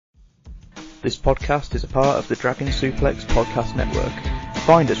This podcast is a part of the Dragon Suplex Podcast Network.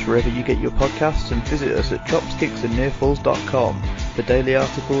 Find us wherever you get your podcasts and visit us at dropskicksandnearfalls.com for daily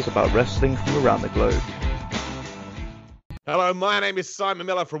articles about wrestling from around the globe. Hello, my name is Simon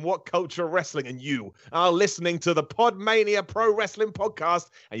Miller from What Culture Wrestling, and you are listening to the Podmania Pro Wrestling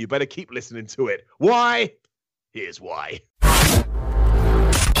Podcast, and you better keep listening to it. Why? Here's why.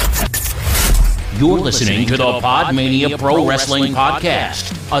 You're listening to the Podmania Pro Wrestling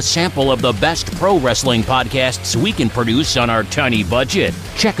Podcast, a sample of the best pro wrestling podcasts we can produce on our tiny budget.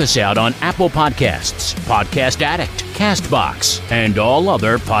 Check us out on Apple Podcasts, Podcast Addict, CastBox, and all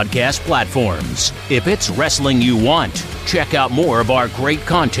other podcast platforms. If it's wrestling you want, check out more of our great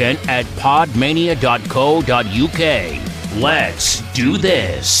content at podmania.co.uk. Let's do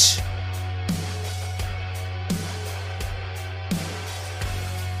this.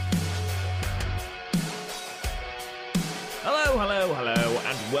 Hello,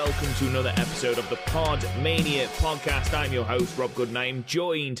 and welcome to another episode of the Podmania Podcast. I'm your host, Rob Good, and I am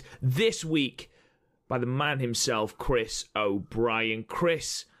joined this week by the man himself, Chris O'Brien.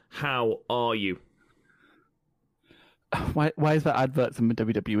 Chris, how are you? Why is that adverts on the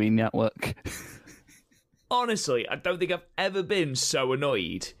WWE Network? Honestly, I don't think I've ever been so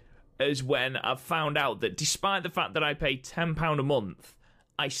annoyed as when I've found out that despite the fact that I pay £10 a month,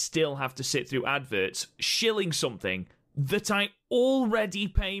 I still have to sit through adverts shilling something that I already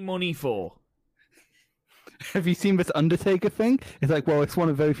pay money for. Have you seen this Undertaker thing? It's like, well, it's one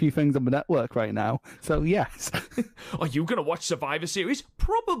of very few things on the network right now. So, yes. Are you going to watch Survivor Series?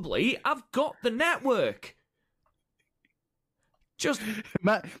 Probably. I've got the network. They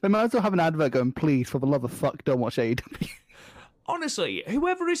might as well have an advert going, please, for the love of fuck, don't watch AEW. Honestly,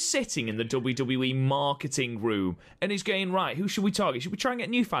 whoever is sitting in the WWE marketing room and is going, right, who should we target? Should we try and get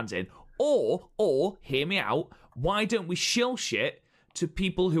new fans in? Or, hear me out, why don't we shill shit to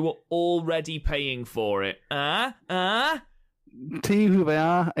people who are already paying for it? To you, who they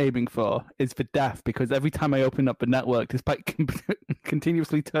are aiming for is the deaf, because every time I open up the network, despite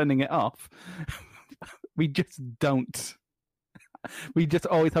continuously turning it off, we just don't. We just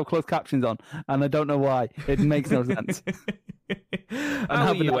always have closed captions on, and I don't know why. It makes no sense. How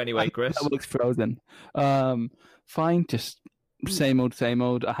are you anyway, Chris? That looks frozen. Fine, just same old.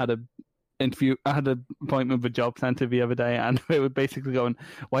 I had an appointment with a job centre the other day, and they were basically going,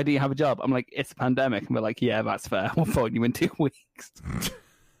 "Why do you have a job?" I'm like, "It's a pandemic," and we're like, "Yeah, that's fair. We'll phone you in 2 weeks."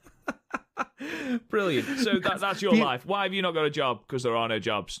 Brilliant. So that's your life. Why have you not got a job? Because there are no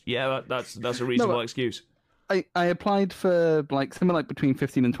jobs. Yeah, that's a reasonable excuse. I applied for something like between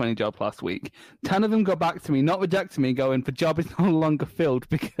 15 and 20 jobs last week. 10 of them got back to me, not rejecting me, going, the job is no longer filled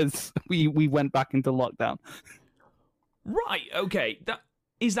because we went back into lockdown. Right, okay.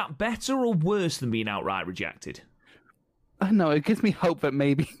 Is that better or worse than being outright rejected? I don't know, it gives me hope that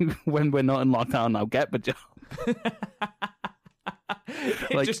maybe when we're not in lockdown, I'll get the job.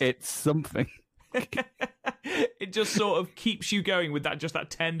 It's something. It just sort of keeps you going with that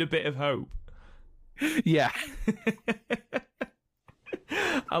tender bit of hope. Yeah.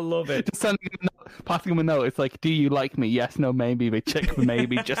 I love it. Just sending him passing him a note. It's like, do you like me? Yes, no, maybe. They check for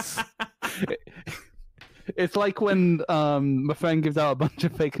maybe. Just. It's like when my friend gives out a bunch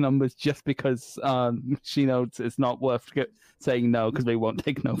of fake numbers just because she knows it's not worth saying no because they won't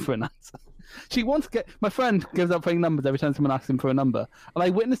take no for an answer. My friend gives out fake numbers every time someone asks him for a number. And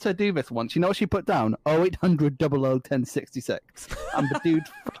I witnessed her do this once. You know what she put down? 0800 1066. And the dude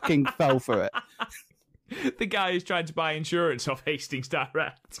fucking fell for it. The guy who's trying to buy insurance off Hastings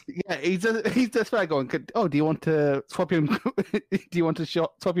Direct. Yeah, he's just there going, "Oh, do you want to swap your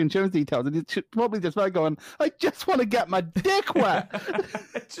swap your insurance details?" And he's probably just there going, "I just want to get my dick wet. I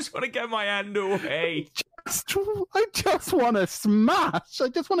just want to get my hand away. I just want to smash. I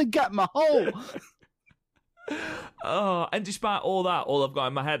just want to get my hole." Oh, and despite all that, all I've got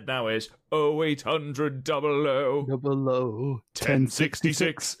in my head now is 0800 00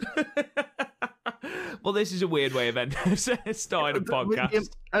 1066. Well, this is a weird way of starting a podcast.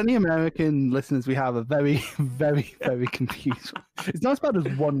 Only American listeners we have are very, very, very confused. It's not as bad as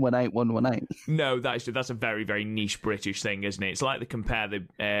 118. No, that's a very, very niche British thing, isn't it? It's like the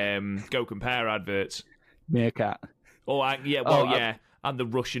Go Compare adverts. Meerkat. And the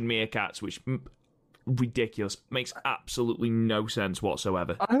Russian meerkats, which ridiculous. Makes absolutely no sense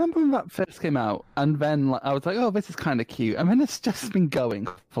whatsoever. I remember when that first came out, and then I was like, "Oh, this is kind of cute." And then it's just been going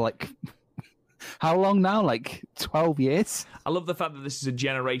for how long now? 12 years? I love the fact that this is a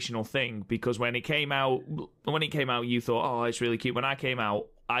generational thing, because when it came out, you thought, "Oh, it's really cute." When I came out,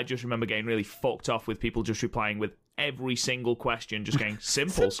 I just remember getting really fucked off with people just replying with every single question, just going,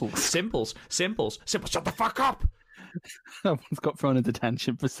 simples, simples, simples, simples, shut the fuck up. Someone's got thrown in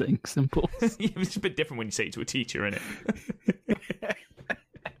detention for saying simples. It's a bit different when you say it to a teacher, isn't it?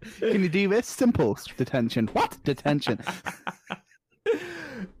 Can you do this? Simples. Detention. What? Detention.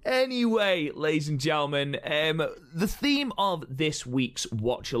 Anyway, ladies and gentlemen, the theme of this week's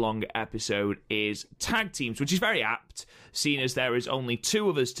watch-along episode is tag teams, which is very apt, seeing as there is only two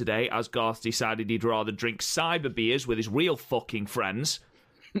of us today, as Garth decided he'd rather drink cyber beers with his real fucking friends.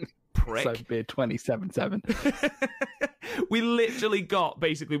 Prick. Cyber beer 27/7. We literally got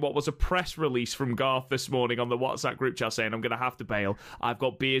basically what was a press release from Garth this morning on the WhatsApp group chat saying, I'm going to have to bail. I've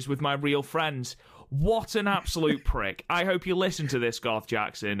got beers with my real friends. What an absolute prick. I hope you listen to this, Garth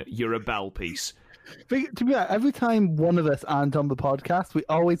Jackson. You're a bell piece. To be honest, every time one of us aren't on the podcast, we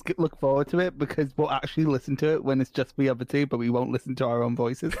always look forward to it because we'll actually listen to it when it's just the other two, but we won't listen to our own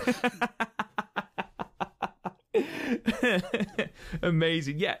voices.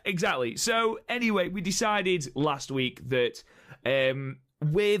 Amazing. Yeah, exactly. So anyway, we decided last week that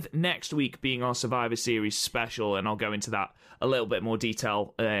with next week being our Survivor Series special, and I'll go into that a little bit more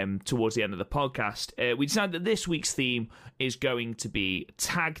detail towards the end of the podcast, we decided that this week's theme is going to be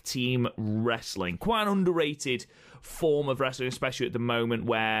tag team wrestling. Quite an underrated form of wrestling, especially at the moment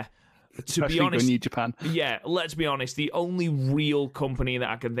where, to be honest, New Japan. Yeah, let's be honest, the only real company that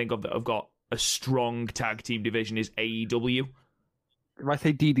I can think of that have got a strong tag team division is AEW. If I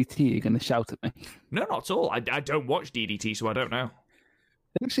say DDT, you're going to shout at me. No, not at all. I don't watch DDT, so I don't know.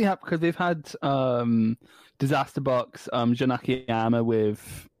 They actually have, because they've had Disaster Box, Jun Akiyama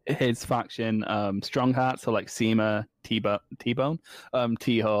with his faction, Strong Heart, so like Seema, T-Bone,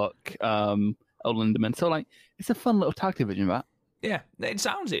 T-Hawk, Old Lindemann. So like, it's a fun little tag division, right? Yeah, it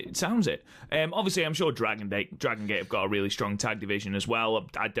sounds it. Obviously, I'm sure Dragon Gate have got a really strong tag division as well.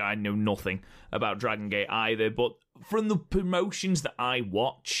 I know nothing about Dragon Gate either, but from the promotions that I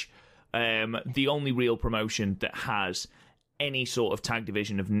watch, the only real promotion that has any sort of tag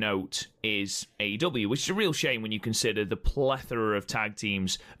division of note is AEW, which is a real shame when you consider the plethora of tag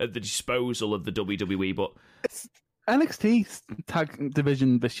teams at the disposal of the WWE. But NXT's tag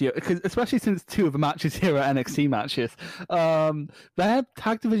division this year, because especially since two of the matches here are NXT matches, their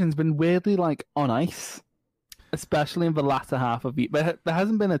tag division's been weirdly like on ice, especially in the latter half of the year. There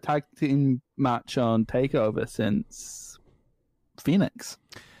hasn't been a tag team match on TakeOver since Phoenix.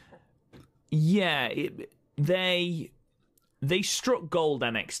 Yeah, they struck gold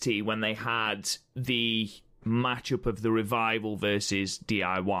NXT when they had the matchup of the Revival versus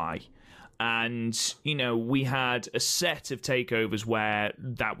DIY. And, you know, we had a set of takeovers where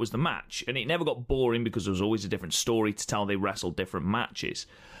that was the match. And it never got boring because there was always a different story to tell. They wrestled different matches.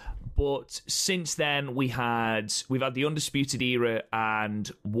 But since then, we've had the Undisputed Era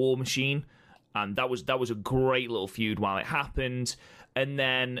and War Machine. And that was a great little feud while it happened. And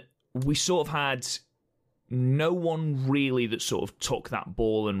then we sort of had no one really that sort of took that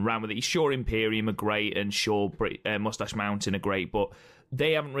ball and ran with it. Sure, Imperium are great, and sure, Mustache Mountain are great, but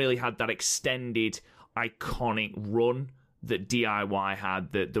they haven't really had that extended, iconic run that DIY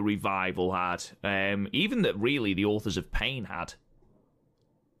had, that the Revival had, even that really the Authors of Pain had.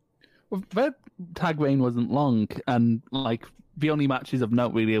 Well, their tag reign wasn't long, and like the only matches of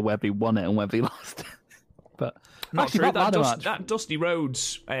note really are where they won it and where they lost. But not actually, true. That Dusty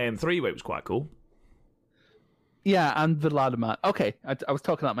Rhodes three-way was quite cool. Yeah, and the ladder match. Okay, I was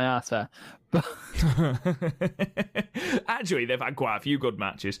talking out my ass there. But actually, they've had quite a few good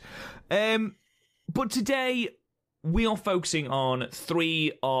matches. But today, we are focusing on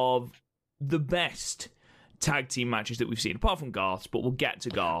three of the best tag team matches that we've seen, apart from Garth's, but we'll get to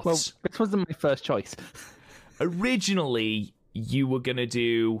Garth's. Well, this wasn't my first choice. Originally, we were going to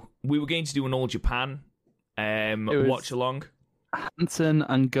do an All Japan watch along. Hansen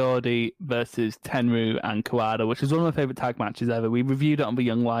and Gordy versus Tenryu and Kawada, which is one of my favourite tag matches ever. We reviewed it on The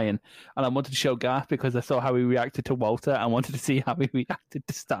Young Lion, and I wanted to show Garth because I saw how he reacted to Walter. I wanted to see how he reacted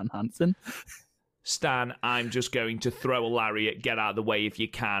to Stan Hansen. Stan, I'm just going to throw a lariat, get out of the way if you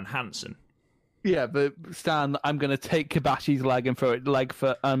can, Hansen. Yeah, but Stan, I'm going to take Kibashi's leg and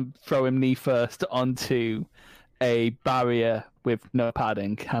throw him knee first onto a barrier with no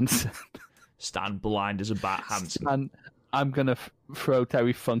padding, Hansen. Stan blind as a bat, Hansen. I'm going to throw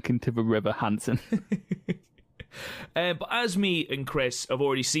Terry Funk into the river, Hansen. But as me and Chris have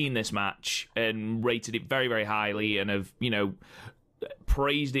already seen this match and rated it very, very highly and have,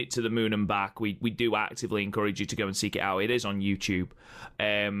 praised it to the moon and back, we do actively encourage you to go and seek it out. It is on YouTube.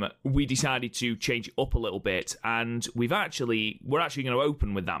 We decided to change it up a little bit, and we're actually going to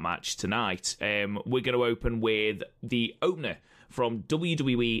open with that match tonight. We're going to open with the opener from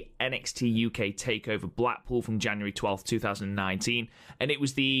WWE NXT UK TakeOver Blackpool from January 12th, 2019. And it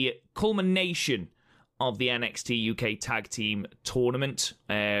was the culmination of the NXT UK Tag Team Tournament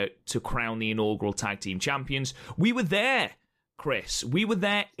to crown the inaugural Tag Team Champions. We were there, Chris. We were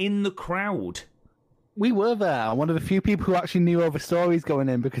there in the crowd. We were there. One of the few people who actually knew all the stories going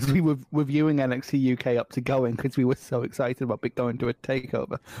in because we were reviewing NXT UK up to going because we were so excited about going to a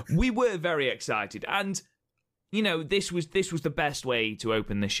takeover. We were very excited, and you know this was the best way to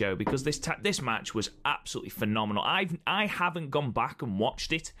open this show because this match was absolutely phenomenal. I haven't gone back and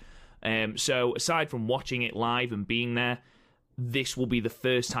watched it, so aside from watching it live and being there, this will be the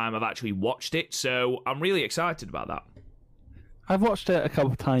first time I've actually watched it. So I'm really excited about that. I've watched it a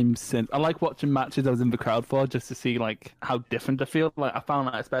couple of times since. I like watching matches I was in the crowd for just to see like how different I feel. Like I found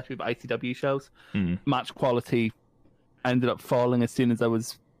that especially with ICW shows, match quality ended up falling as soon as I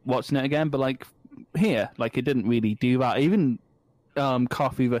was watching it again. But like here, like it didn't really do that. Even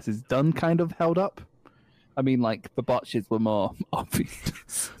Coffee versus Dunn kind of held up. I mean, like the botches were more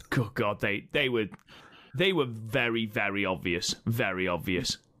obvious. Good God, they were very, very obvious. Very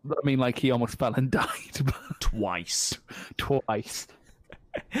obvious. I mean, like he almost fell and died. Twice.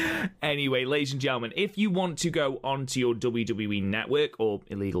 Anyway, ladies and gentlemen, if you want to go onto your WWE network or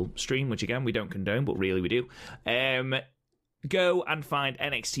illegal stream, which again we don't condone, but really we do, go and find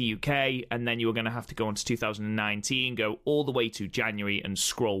NXT UK, and then you are going to have to go on to 2019, go all the way to January and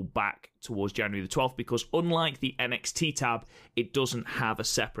scroll back towards January the 12th, because unlike the NXT tab, it doesn't have a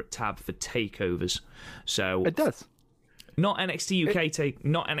separate tab for takeovers. So it does. Not NXT UK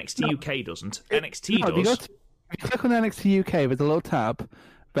not NXT UK doesn't. NXT does. If you click on NXT UK, there's a little tab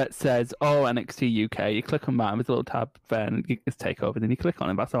that says, "Oh, NXT UK." You click on that, and there's a little tab there, and it's takeover. Then you click on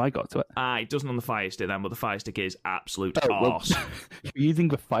it. That's how I got to it. It doesn't on the Fire Stick then, but the Fire Stick is absolute arse. Well, you're using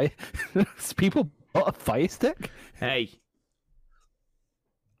the Fire. People bought a Fire Stick. Hey.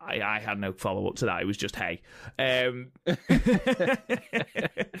 I had no follow-up to that. It was just, hey. Just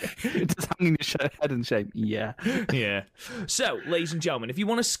hanging your head in shame. Yeah. Yeah. So, ladies and gentlemen, if you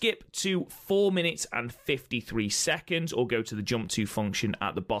want to skip to 4 minutes and 53 seconds or go to the jump to function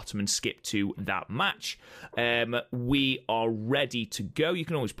at the bottom and skip to that match, we are ready to go. You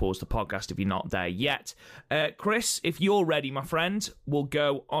can always pause the podcast if you're not there yet. Chris, if you're ready, my friend, we'll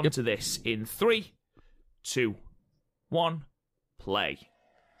go on to this in 3, 2, 1, play.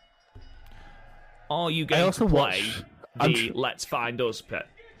 Are you going to play the Let's Find Us bit?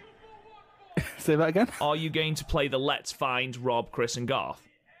 Say that again? Are you going to play the Let's Find Rob, Chris and Garth?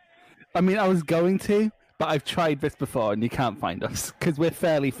 I mean, I was going to, but I've tried this before and you can't find us because we're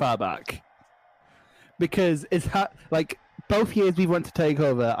fairly far back. Because it's like both years we went to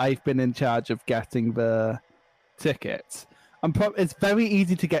Takeover, I've been in charge of getting the tickets. It's very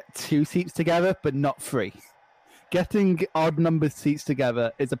easy to get 2 seats together, but not 3. Getting odd numbered seats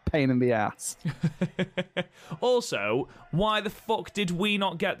together is a pain in the ass. Also, why the fuck did we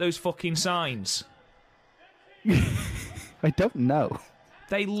not get those fucking signs? I don't know.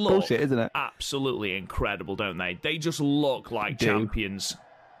 They look bullshit, isn't it? Absolutely incredible, don't they? They just look like champions.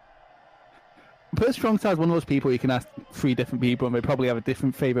 But Strong Side's one of those people you can ask 3 different people and they probably have a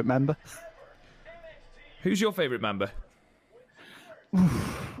different favourite member. Who's your favourite member?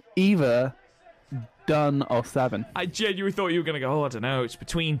 Either Dunn or Seven. I genuinely thought you were going to go, I don't know, it's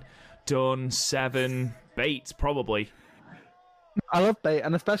between Dunn, Seven, Bates, probably. I love Bates,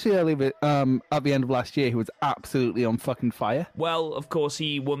 and especially early at the end of last year, he was absolutely on fucking fire. Well, of course,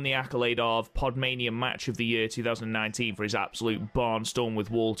 he won the accolade of Podmania Match of the Year 2019 for his absolute barnstorm with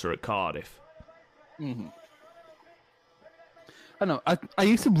Walter at Cardiff. Mm-hmm. I know. I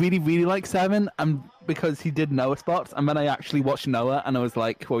used to really, really like Seven, and because he did Noah spots, and then I actually watched Noah, and I was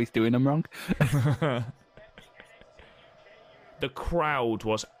like, well, he's doing them wrong. The crowd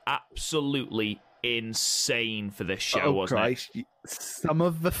was absolutely insane for this show, wasn't Christ. It? Some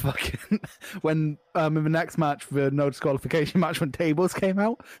of the fucking... when in the next match, the no disqualification match, when tables came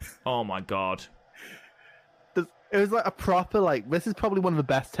out. Oh, my God. It was like a proper, like, this is probably one of the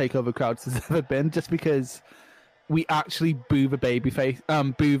best takeover crowds there's ever been, just because... we actually boo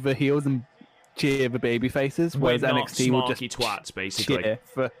the heels and cheer the baby faces, whereas NXT will just twats, basically. Cheer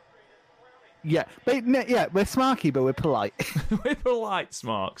for... Yeah, we're smarky, but we're polite. We're polite,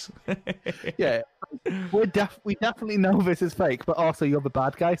 smarks. Yeah, we definitely know this is fake, but also you're the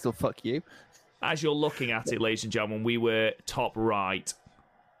bad guy, so fuck you. As you're looking at it, ladies and gentlemen, we were top right.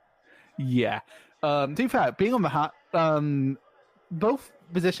 Yeah. To be fair, being on the hat, both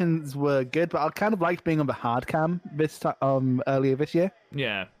positions were good, but I kind of liked being on the hard cam this time, earlier this year.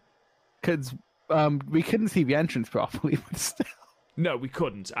 Yeah, because we couldn't see the entrance properly. But still, no, we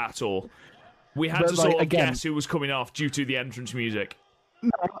couldn't at all. We had to sort of guess who was coming off due to the entrance music.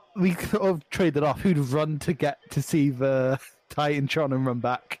 We sort of traded off who'd run to get to see the Titantron and run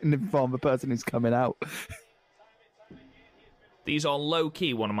back and inform the person who's coming out. These are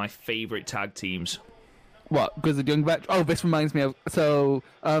low-key one of my favourite tag teams. What? Because the Young Vets? Oh, this reminds me of... So,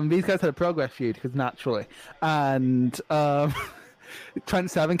 these guys had a Progress feud, because naturally. And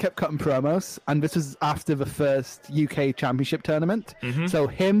Trent Seven kept cutting promos, and this was after the first UK Championship tournament. Mm-hmm. So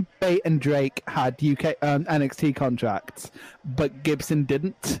him, Bate, and Drake had UK NXT contracts, but Gibson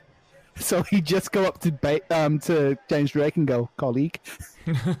didn't. So he'd just go up to James Drake and go, colleague.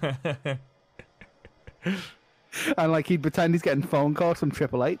 And like he'd pretend he's getting phone calls from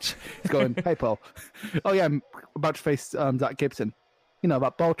Triple H. He's going, "Hey Paul, oh yeah, I'm about to face Zach Gibson. You know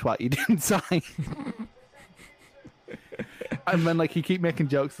that ball twat you didn't sign." And then like he keep making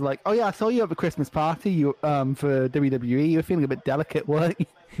jokes like, "Oh yeah, I saw you at the Christmas party. You for WWE. You were feeling a bit delicate, weren't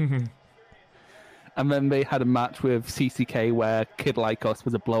you?" And then they had a match with CCK where Kid Lycos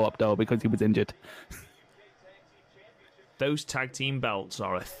was a blow-up doll because he was injured. Those tag team belts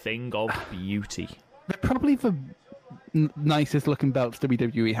are a thing of beauty. They're probably the nicest looking belts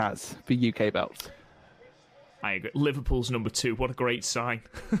WWE has, the UK belts. I agree. Liverpool's number 2. What a great sign.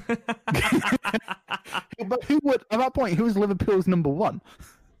 But who would, at that point, who was Liverpool's number 1?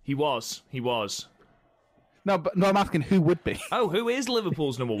 He was. No, I'm asking who would be. Oh, who is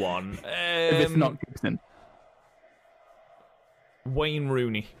Liverpool's number 1? If it's not Gibson. Wayne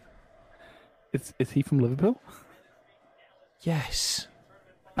Rooney. Is he from Liverpool? Yes.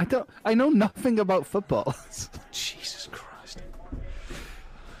 I know nothing about football. Jesus Christ.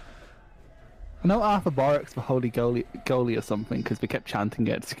 I know Arthur Borwick's the holy goalie or something because we kept chanting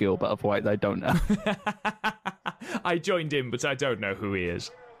it at school, but otherwise I don't know. I joined in, but I don't know who he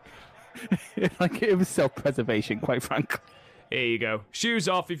is. Like it was self-preservation, quite frankly. Here you go. Shoes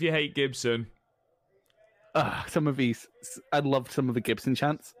off if you hate Gibson. Some of these, I loved some of the Gibson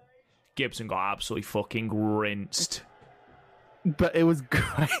chants. Gibson got absolutely fucking rinsed. But it was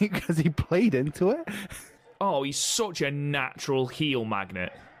great because he played into it. Oh, he's such a natural heel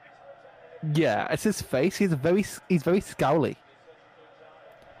magnet. Yeah, it's his face. He's very scowly.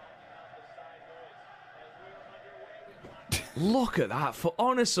 Look at that!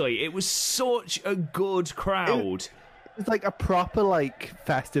 Honestly, it was such a good crowd. It's like a proper like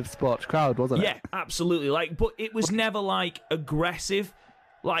festive sports crowd, wasn't it? Yeah, absolutely. But it was never like aggressive.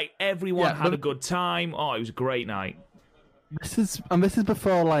 Like everyone had a good time. Oh, it was a great night. This is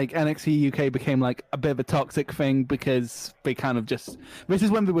before like NXT UK became like a bit of a toxic thing because they kind of just. This is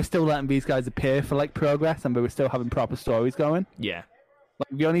when we were still letting these guys appear for like Progress and we were still having proper stories going. Yeah. Like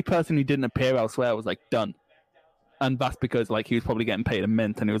the only person who didn't appear elsewhere was like Dunn, and that's because like he was probably getting paid a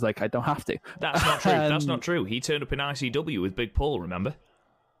mint and he was like, I don't have to. That's not true. That's not true. He turned up in ICW with Big Paul. Remember?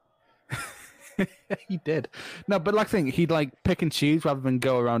 He did. No, but like thing, he'd like pick and choose rather than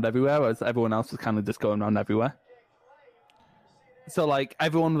go around everywhere, whereas everyone else was kind of just going around everywhere. So, like,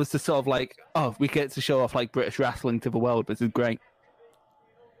 everyone was just sort of like, oh, we get to show off, like, British wrestling to the world. This is great.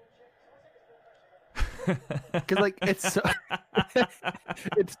 Because, like, it's so...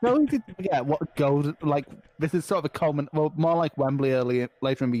 it's so easy to forget what gold... Like, this is sort of a common... Well, more like Wembley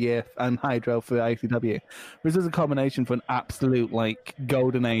later in the year and Hydro for ICW. This was a combination for an absolute, like,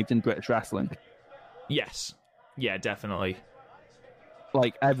 golden age in British wrestling. Yes. Yeah, definitely.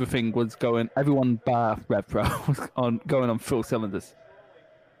 Like, everything was going... Everyone bar RevPro was going on full cylinders.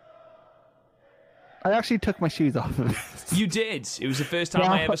 I actually took my shoes off of this. You did? It was the first time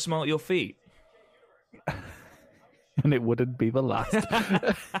I ever smelt your feet. And it wouldn't be the last.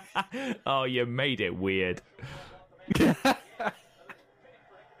 Oh, you made it weird.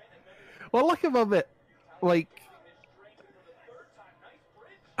 Well, look about it. Like...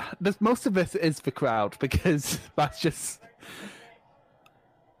 most of this is the crowd, because that's just...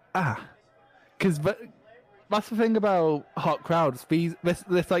 because that's the thing about hot crowds.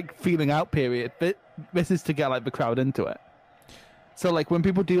 This like feeling out period. This is to get like the crowd into it. So like when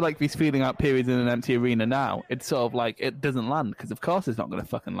people do like these feeling out periods in an empty arena now, it's sort of like it doesn't land because of course it's not going to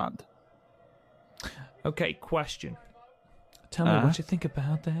fucking land. Okay, question. Tell me what you think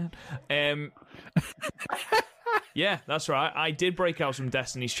about that. Yeah, that's right. I did break out some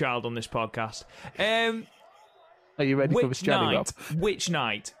Destiny's Child on this podcast. Are you ready for the Johnny Rob? Which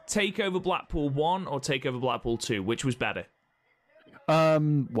night? Takeover Blackpool 1 or Takeover Blackpool 2? Which was better?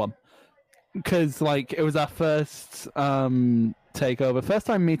 1. Because, like, it was our first takeover. First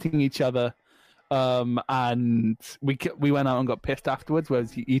time meeting each other. And we went out and got pissed afterwards,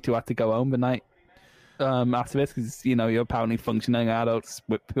 whereas you two had to go home the night after this, because, you know, you're apparently functioning adults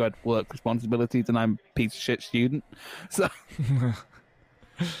who had work responsibilities, and I'm a piece of shit student. So...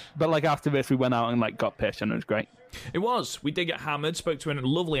 But like after this, we went out and like got pissed, and it was great. It was. We did get hammered. Spoke to a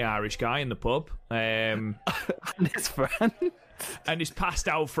lovely Irish guy in the pub. And his friend. And his passed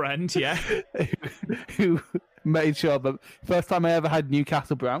out friend, yeah. who made sure that first time I ever had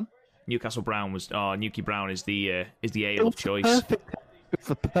Newcastle Brown. Newcastle Brown was... Oh, Newkie Brown is the ale of choice. It's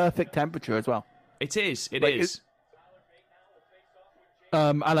the perfect temperature as well. It is. It is.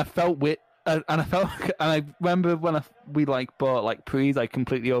 And I felt and I remember when we bought Prees, I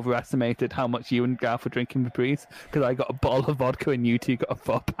completely overestimated how much you and Garth were drinking the Prees because I got a bottle of vodka and you two got a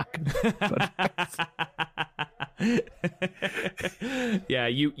 4-pack. Yeah,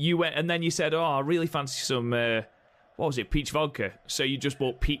 you went and then you said, "Oh, I really fancy some what was it, peach vodka?" So you just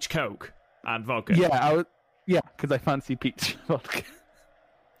bought peach Coke and vodka. Yeah, because I fancy peach vodka.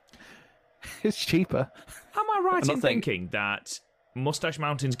 It's cheaper. Am I right in thinking that Mustache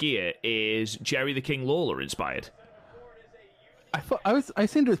Mountain's gear is Jerry the King Lawler inspired? I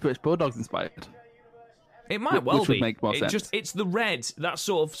seemed it was British Bulldogs inspired. It might well which be. Would make more sense. It's the red that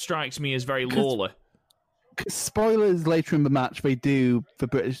sort of strikes me as very Lawler. Spoilers later in the match, they do the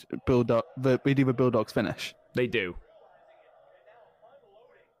British Bulldog. They do the Bulldogs finish. They do.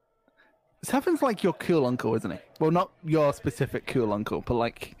 Seven's like your cool uncle, isn't he? Well, not your specific cool uncle, but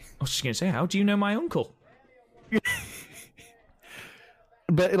like. I was just gonna say, how do you know my uncle?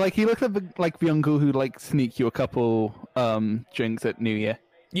 But like he looks like the uncle who sneak you a couple drinks at New Year.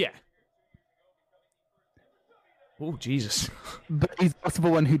 Yeah. Oh Jesus! But he's also the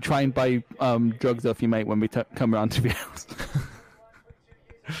one who try and buy drugs off your mate when we come around to the house.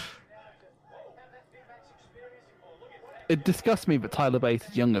 It disgusts me that Tyler Bates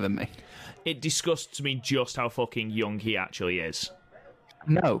is younger than me. It disgusts me just how fucking young he actually is.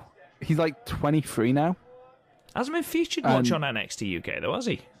 No, he's 23 now. Hasn't been featured much on NXT UK though, has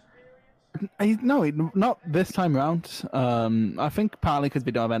he? No, not this time round. I think partly because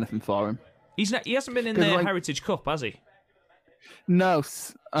we don't have anything for him. He hasn't been in the Heritage Cup, has he? No,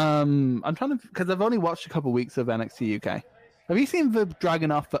 I'm trying to because I've only watched a couple weeks of NXT UK. Have you seen the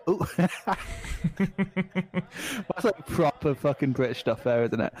Dragunov? That's proper fucking British stuff there,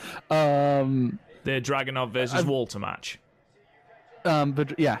 isn't it? The Dragunov versus Walter match.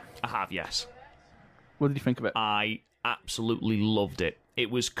 But yeah, I have, yes. What did you think of it? I absolutely loved it. It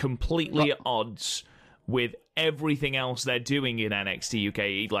was completely at odds with everything else they're doing in NXT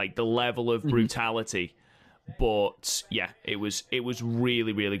UK, like the level of brutality. But yeah, it was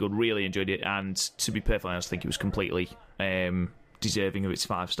really, really good. Really enjoyed it, and to be perfectly honest, I think it was completely deserving of its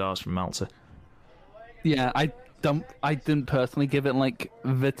 5 stars from Meltzer. Yeah, I didn't personally give it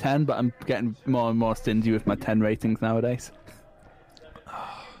the 10, but I'm getting more and more stingy with my 10 ratings nowadays.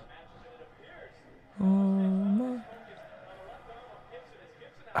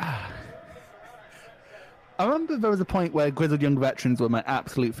 I remember there was a point where Grizzled Young Veterans were my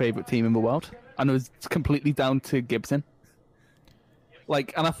absolute favourite team in the world, and it was completely down to Gibson.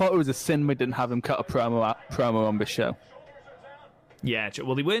 And I thought it was a sin we didn't have him cut a promo on this show. Yeah,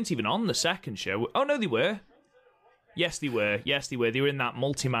 well, they weren't even on the second show. Oh, no, they were. Yes, they were. They were in that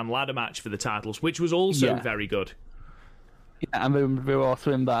multi-man ladder match for the titles, which was also very good. Yeah, and they were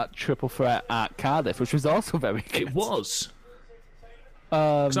also in that triple threat at Cardiff, which was also very good. It was.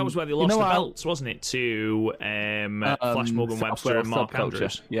 Because that was where they lost the belts, wasn't it, to Flash Morgan Webster and Mark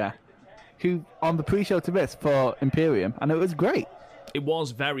Andrews. Yeah. Who, on the pre-show to this, for Imperium, and it was great. It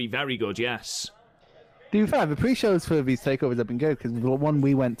was very, very good, yes. To be fair, the pre-shows for these takeovers have been good, because the one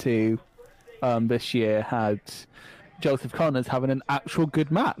we went to this year had Joseph Connors having an actual good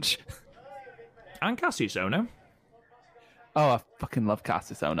match. And Cassius Ohno. Oh, I fucking love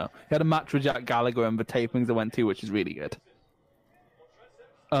Cassius Ohno. He had a match with Jack Gallagher and the tapings I went to, which is really good.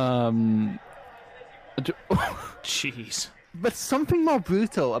 Jeez. There's something more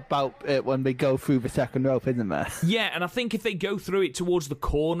brutal about it when they go through the second rope, isn't there? Yeah, and I think if they go through it towards the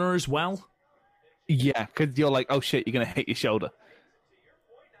corner as well. Yeah, because you're like, oh shit, you're going to hit your shoulder.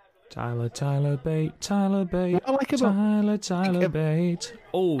 Tyler Bate. Tyler Bate.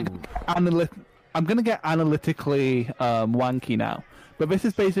 Oh. I'm going to get analytically wanky now, but this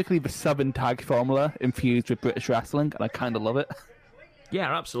is basically the Southern tag formula infused with British wrestling, and I kind of love it.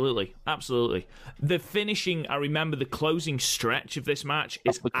 Yeah, absolutely. Absolutely. The finishing, I remember the closing stretch of this match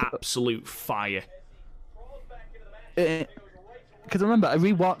is absolute fire. Because I remember I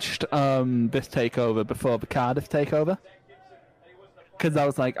rewatched this takeover before the Cardiff takeover. Because I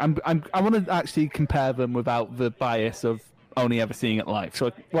was like, I want to actually compare them without the bias of only ever seeing it live. So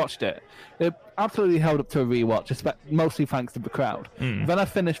I watched it. It absolutely held up to a rewatch, mostly thanks to the crowd. Then I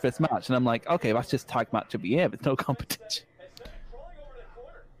finished this match and I'm like, okay, that's just tag match of the year. There's no competition.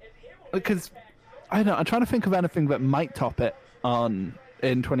 Because I don't know, I'm trying to think of anything that might top it on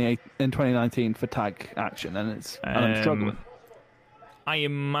in 2019 for tag action, and I'm struggling. I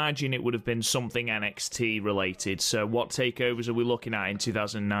imagine it would have been something NXT related. So what takeovers are we looking at in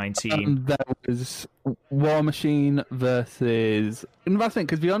 2019? There was War Machine versus... And that's the thing,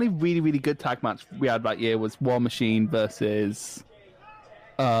 because the only really, really good tag match we had that year was War Machine versus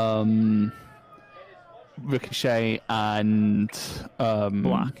Ricochet and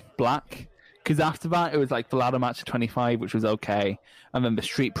Black. Because after that, it was like the ladder match at 25, which was okay. And then the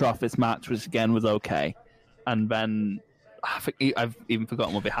Street Profits match, which again was okay. And then... I think I've even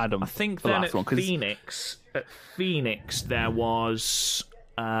forgotten what they had on. I think the then last at one, Phoenix there was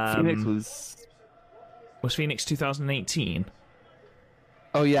Phoenix was Phoenix 2018.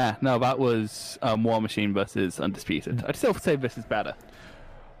 Oh yeah, no, that was War Machine versus Undisputed. I'd still say this is better.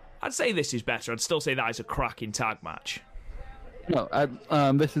 I'd say this is better. I'd still say that is a cracking tag match. No,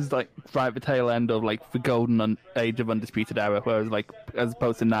 this is like right at the tail end of like the golden age of Undisputed era, whereas like as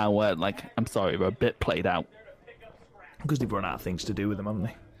opposed to now, where like I'm sorry, we're a bit played out. Because they've run out of things to do with them, haven't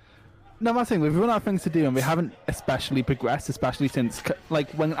they? No, my thing, we've run out of things to do, and we haven't especially progressed, especially since, like,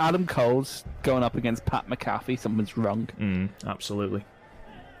 when Adam Cole's going up against Pat McAfee, something's wrong. Absolutely.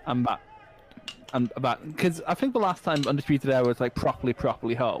 And that, because I think the last time Undisputed Era was, like,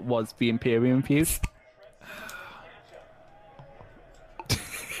 properly hot was the Imperium feud.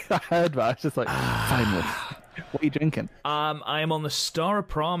 I heard that, I was just like, finally. What are you drinking? I am on the Star of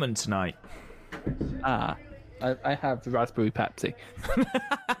Brahman tonight. I have the raspberry Pepsi.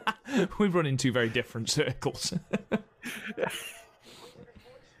 We've run in two very different circles.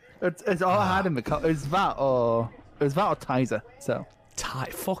 It's all I had in the cup. It was that or Tizer. So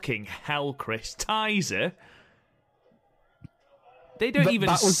fucking hell, Chris. Tizer? They don't even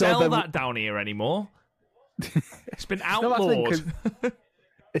that sell that down here anymore. It's been outlawed.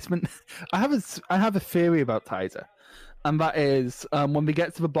 It's been. I have a theory about Tizer, and that is when we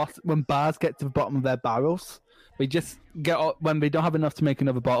get to the bottom, when bars get to the bottom of their barrels. We just when they don't have enough to make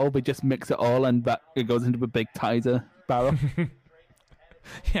another bottle, we just mix it all and it goes into a big Tizer barrel.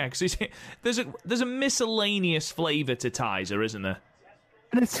 Yeah, because there's a miscellaneous flavour to Tizer, isn't there?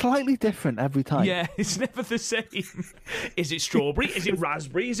 And it's slightly different every time. Yeah, it's never the same. Is it strawberry? Is it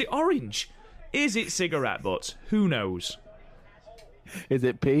raspberry? Is it orange? Is it cigarette butts? Who knows? Is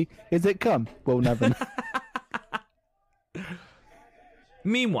it pee? Is it cum? We'll never know.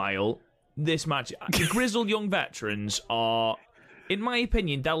 Meanwhile, this match, the grizzled young veterans are, in my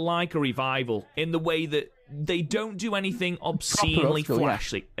opinion, they're like a revival in the way that they don't do anything obscenely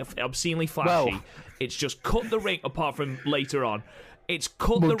flashy. Well, it's just cut the ring, apart from later on. It's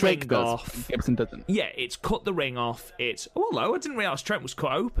cut the Drake ring off. Gibson doesn't. Yeah, it's cut the ring off. Hello, I didn't realise Trent was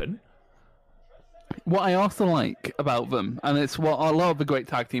cut open. What I also like about them, and it's what a lot of the great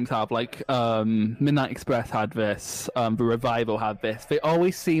tag teams have, like Midnight Express had this, the Revival had this. They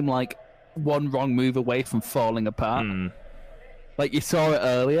always seem like one wrong move away from falling apart. Like you saw it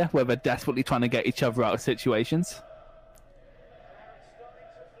earlier, where they're desperately trying to get each other out of situations.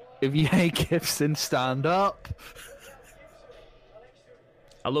 If you hate Gibson, stand up.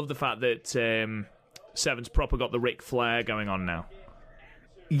 I love the fact that Seven's proper got the Ric Flair going on now.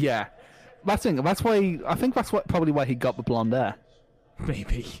 Yeah. That's why I think that's probably why he got the blonde hair.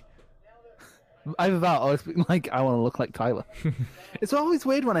 Maybe. Either that or it's like I want to look like Tyler. It's always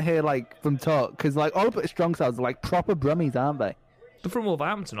weird when I hear like them talk because like all of the strong styles are like proper brummies, aren't they? They're from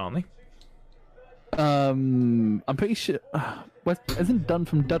Wolverhampton, aren't they? I'm pretty sure. Isn't Dunn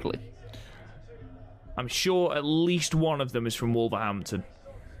from Dudley? I'm sure at least one of them is from Wolverhampton.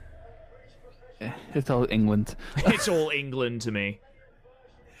 Yeah, it's all England. It's all England to me.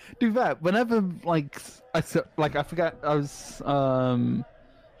 Do that whenever I forget I was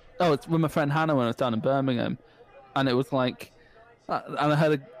it's with my friend Hannah when I was down in Birmingham, and it was like, and I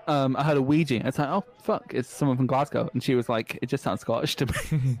heard a Ouija. It's like, oh fuck, it's someone from Glasgow, and she was like, it just sounds Scottish to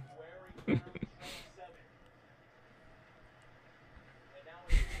me.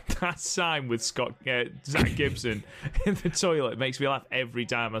 That sign with Zach Gibson in the toilet makes me laugh every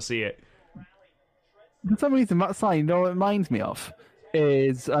time I see it. For some reason, that sign, you know what it reminds me of?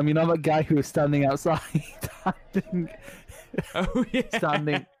 Is, that guy who was standing outside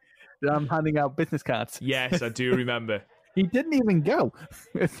handing out business cards. Yes, I do remember. He didn't even go.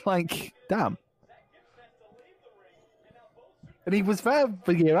 It's like, damn. And he was there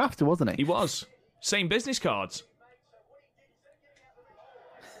the year after, wasn't he? He was. Same business cards.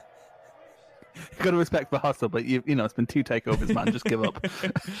 Got to respect the hustle, but it's been 2 takeovers, man. Just give up.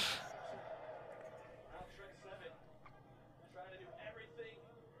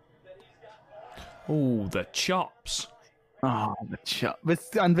 Oh, the chops. Oh, the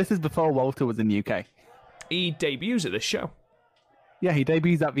chops. And this is before Walter was in the UK. He debuts at this show. Yeah, he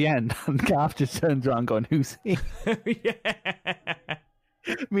debuts at the end, and Garth just turns around going, "Who's he?" Yeah.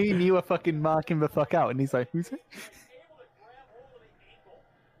 Me and you are fucking marking the fuck out, and he's like, "Who's he?"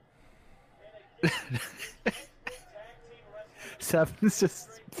 Seven's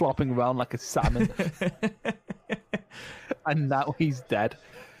just flopping around like a salmon, and now he's dead.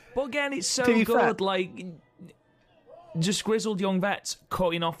 But again, it's so To be good. fair- Like, just grizzled young vets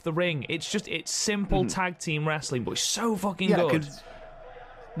cutting off the ring. It's simple tag team wrestling, but it's so fucking Yeah, good. because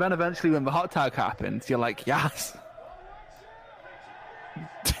then eventually when the hot tag happens, you're like, yes.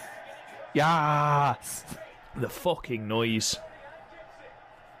 Yes. The fucking noise.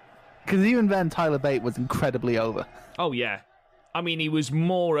 Because even then, Tyler Bate was incredibly over. Oh, yeah. I mean, he was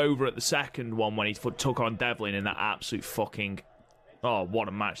more over at the second one when he took on Devlin in that absolute fucking... Oh, what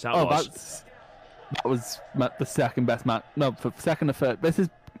a match that was. That was the second best match. No, for second or third.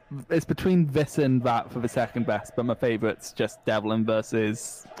 It's between this and that for the second best, but my favourite's just Devlin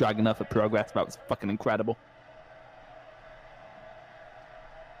versus Dragunov at Progress. That was fucking incredible.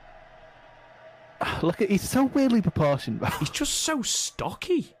 Look at, he's so weirdly proportioned. He's just so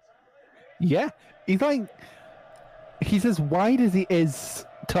stocky. Yeah, he's as wide as he is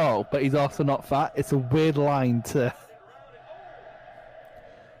tall, but he's also not fat. It's a weird line to...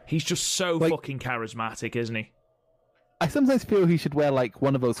 He's just so fucking charismatic, isn't he? I sometimes feel he should wear like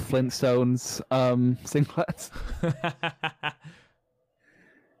one of those Flintstones singlets.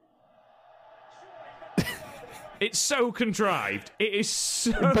 It's so contrived. It is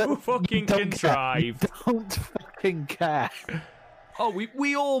so But fucking don't contrived. Care. Don't fucking care. Oh,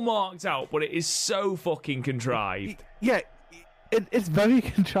 we all marked out, but it is so fucking contrived. Yeah, it's very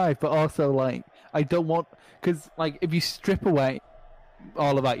contrived, but also like I don't want, because like if you strip away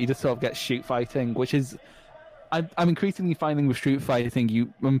all of that, you just sort of get shoot fighting, which is I'm increasingly finding with street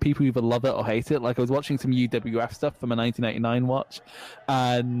fighting, when people either love it or hate it. Like I was watching some UWF stuff from a 1989 watch,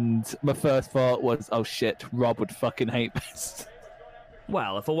 and my first thought was, "Oh shit, Rob would fucking hate this."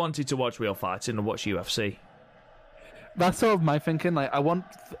 Well, if I wanted to watch real fighting, I'd watch UFC. That's sort of my thinking. Like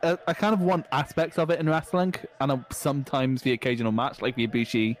I kind of want aspects of it in wrestling, and sometimes the occasional match, like the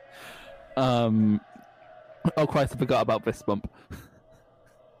Ibushi. Oh Christ, I forgot about this bump.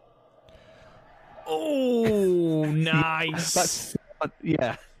 Oh, nice.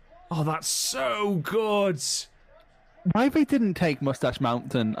 Yeah. Oh, that's so good. Why they didn't take Mustache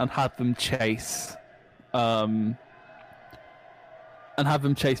Mountain and have them chase, and have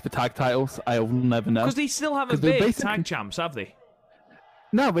them chase the tag titles, I will never know. Because they still haven't 'Cause they're been basically- tag champs, have they?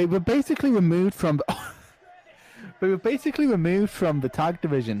 No, they were basically removed from. They were basically removed from the tag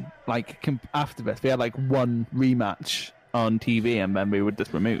division. Like after this, they had like one rematch on TV, and then they were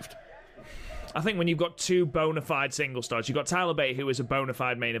just removed. I think when you've got two bona fide single stars, you've got Tyler Bate, who is a bona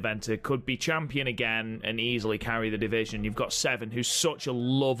fide main eventer, could be champion again and easily carry the division. You've got Seven, who's such a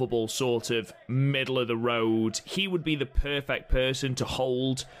lovable sort of middle of the road. He would be the perfect person to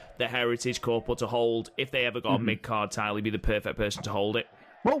hold the Heritage Cup, or to hold, if they ever got a mid-card title, he'd be the perfect person to hold it.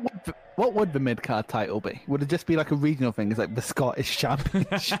 What would the mid card title be? Would it just be like a regional thing? It's like the Scottish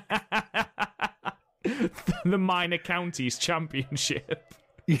Championship. The Minor Counties Championship.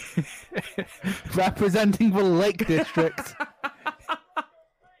 Representing the Lake District.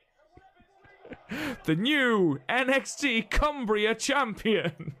 The new NXT Cumbria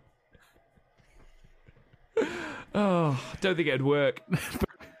champion. Oh, don't think it'd work.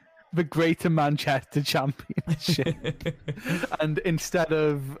 The Greater Manchester Championship. And instead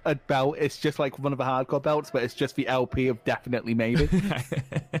of a belt, it's just like one of the hardcore belts, but it's just the LP of Definitely Maybe.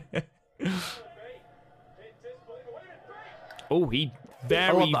 Oh, he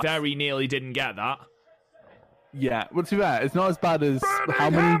very nearly didn't get that. Yeah, well, to be fair, it's not as bad as how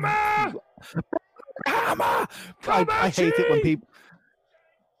many... Hammer! I hate it when people...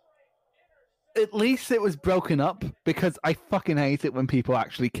 At least it was broken up, because I fucking hate it when people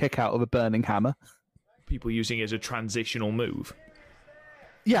actually kick out of a burning hammer. People using it as a transitional move.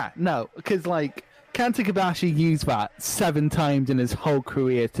 Yeah, no, because like Kenta Kobashi used that 7 times in his whole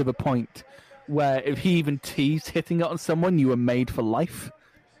career, to the point where if he even teased hitting it on someone, you were made for life,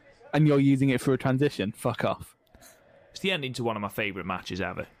 and you're using it for a transition. Fuck off. It's the ending to one of my favourite matches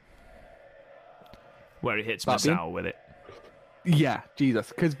ever, where he hits Fabian? Masao with it. Yeah, Jesus,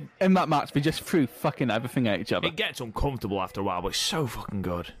 because in that match they just threw fucking everything at each other. It gets uncomfortable after a while, but it's so fucking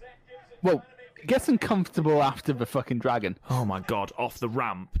good. Well, it gets uncomfortable after the fucking dragon. Oh my god, off the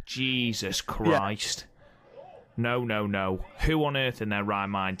ramp. Jesus Christ. No. Who on earth in their right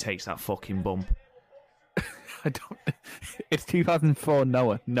mind takes that fucking bump? I don't. It's 2004,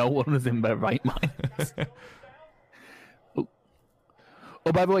 Noah. No one was in their right mind.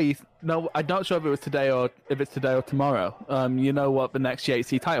 Oh, by the way, no, I'm not sure if it's today or tomorrow. You know what the next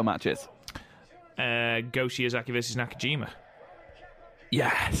JHC title match is? Go Shiozaki versus Nakajima.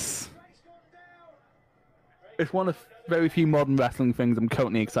 Yes. It's one of very few modern wrestling things I'm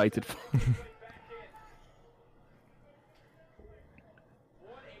currently excited for.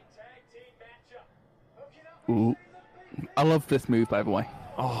 Ooh. I love this move, by the way.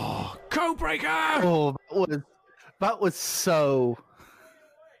 Oh, code breaker! Oh, that was so...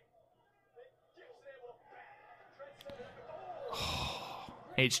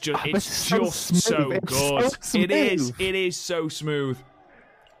 It's just so good. So it is so smooth.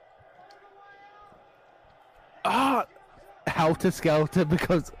 Helter Skelter,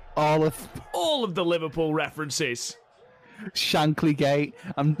 because all of the Liverpool references. Shankly Gate.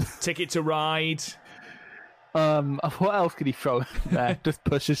 Ticket to Ride. What else could he throw there? Just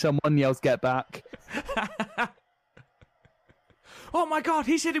pushes someone, yells, "Get back!" Oh my God,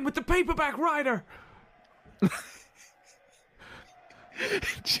 he's hitting with the paperback rider.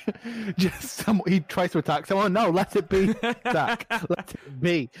 He tries to attack someone. No, let it be. Zach, let it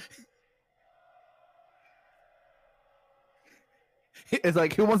be. It's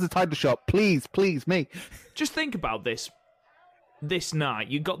like, who wants to title shot? Please, me. Just think about this. This night,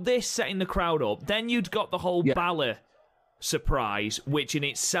 you got this setting the crowd up. Then you'd got the whole Balor surprise, which in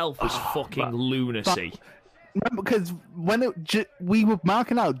itself was fucking lunacy. Because when we were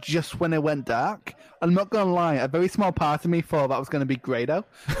marking out just when it went dark. I'm not gonna lie, a very small part of me thought that was gonna be Grado.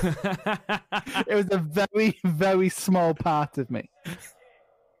 It was a very, very small part of me.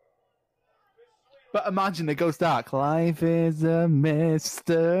 But imagine it goes dark. Life is a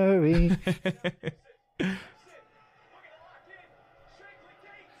mystery.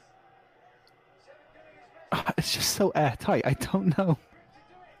 It's just so airtight. I don't know.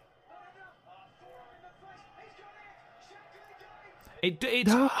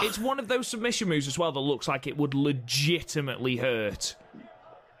 It's one of those submission moves as well that looks like it would legitimately hurt.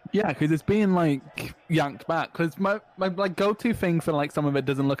 Yeah, because it's being like yanked back. Because my like go-to thing for like some of it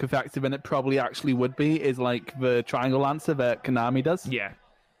doesn't look effective, and it probably actually would be, is like the triangle lancer that Konami does. Yeah.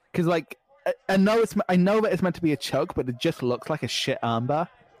 Because like I know that it's meant to be a choke, but it just looks like a shit armbar.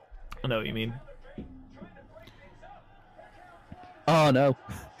 I know what you mean. Oh no.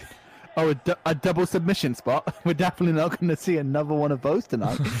 Oh, a double submission spot. We're definitely not going to see another one of those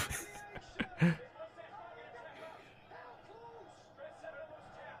tonight.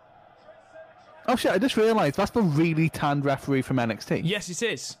 Oh shit, I just realised that's the really tanned referee from NXT. Yes, it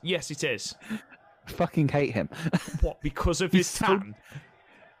is. Yes, it is. Fucking hate him. What, because of his tan?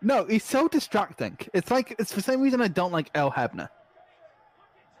 No, he's so distracting. It's for the same reason I don't like El Hebner.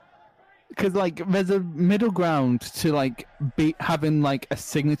 Because like there's a middle ground to like having like a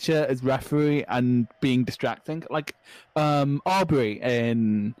signature as referee and being distracting. Like Aubrey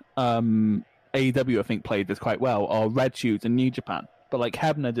in AEW I think played this quite well, or Red Shoes in New Japan. But like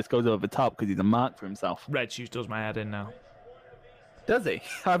Hebner just goes over the top because he's a mark for himself. Red Shoes does my head in now. Does he?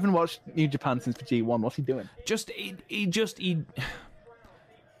 I haven't watched New Japan since the G1. What's he doing?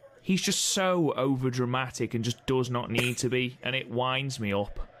 He's just so over dramatic and just does not need to be, and it winds me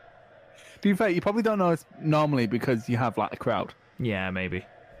up. To be fair, you probably don't know it's normally because you have like a crowd. Yeah, maybe.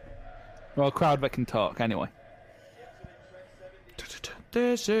 Well, a crowd that can talk anyway.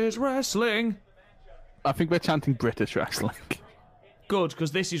 This is wrestling. I think we're chanting British wrestling. Good,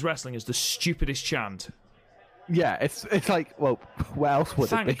 because this is wrestling is the stupidest chant. Yeah, it's like, well, where else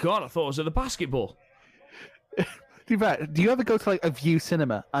would it be? Thank God, I thought it was at the basketball. Do you ever go to like a View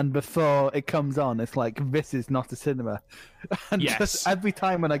cinema and before it comes on, it's like, this is not a cinema? And yes. Just every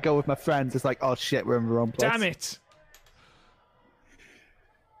time when I go with my friends, it's like, oh shit, we're in the wrong place. Damn it.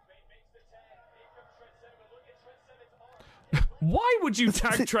 Why would you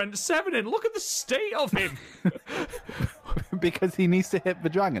tag Trent Seven in? Look at the state of him. Because he needs to hit the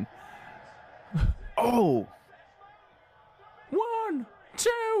dragon. Oh. 1,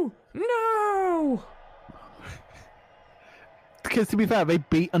 2, no. Because to be fair, they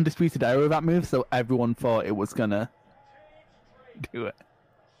beat Undisputed Era with that move, so everyone thought it was gonna do it.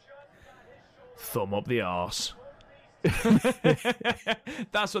 Thumb up the arse.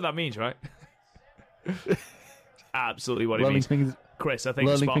 That's what that means, right? Absolutely what it means. Chris, I think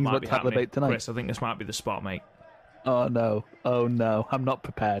the spot might be happening. Chris, I think this might be the spot, mate. Oh no. I'm not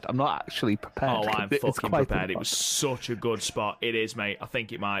prepared. I'm not actually prepared. Oh, I'm fucking prepared. It was such a good spot. It is, mate. I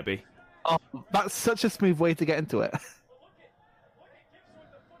think it might be. Oh, that's such a smooth way to get into it.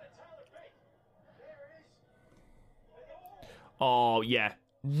 Oh, yeah.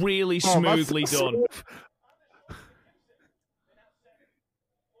 Really smoothly done.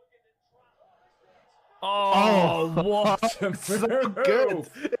 Oh, what a so move. good.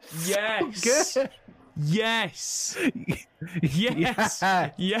 Yes. So good. Yes. Yes.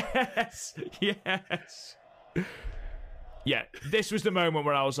 Yes. Yes. Yeah, this was the moment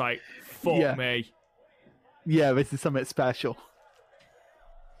where I was like, fuck me. Yeah, this is something special.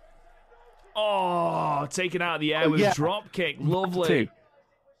 Oh, taken out of the air with a drop kick. Lovely.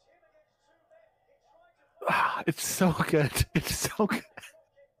 It's so good. It's so good.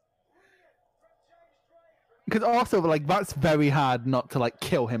 Because also, like, that's very hard not to, like,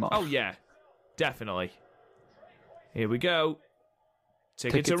 kill him off. Oh, yeah. Definitely. Here we go.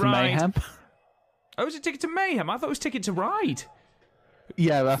 Ticket to Ride. Mayhem. Oh, was it Ticket to Mayhem? I thought it was Ticket to Ride.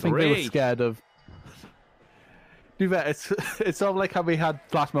 Yeah, I think they were scared of... It's sort of like how we had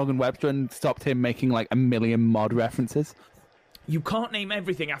Flash Morgan Webster and stopped him making, like, a million mod references. You can't name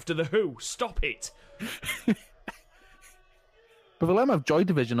everything after The Who. Stop it. But the lemon of Joy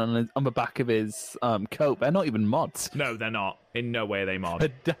Division on the back of his coat, they're not even mods. No, they're not. In no way are they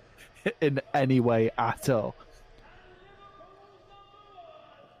mod. In any way at all.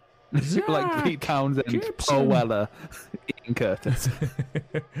 Like Pete Townsend, Gibson. Paul Weller, Ian Curtis.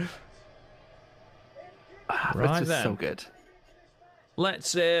 Right just then. So good.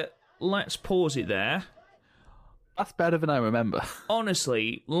 Let's pause it there. That's better than I remember.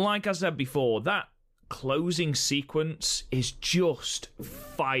 Honestly, like I said before, that closing sequence is just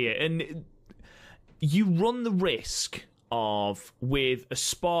fire, and you run the risk of, with a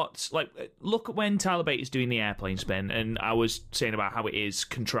spot like, look at when Tyler Bate is doing the airplane spin, and I was saying about how it is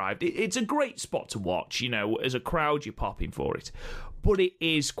contrived. It's a great spot to watch, you know, as a crowd you're popping for it, but it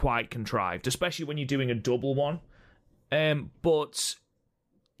is quite contrived, especially when you're doing a double one. But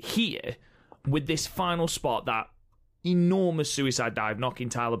here, with this final spot, that enormous suicide dive knocking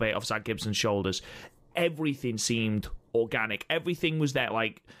Tyler Bate off Zach Gibson's shoulders, everything seemed organic. Everything was there.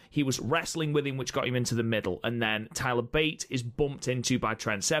 Like, he was wrestling with him, which got him into the middle, and then Tyler Bate is bumped into by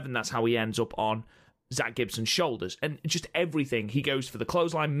Trent Seven. That's how he ends up on Zach Gibson's shoulders, and just everything. He goes for the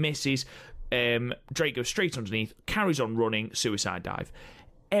clothesline, misses. Drake goes straight underneath, carries on running, suicide dive.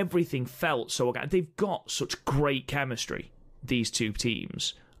 Everything felt so organic. They've got such great chemistry, these two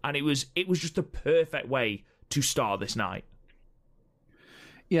teams, and it was just the perfect way to start this night.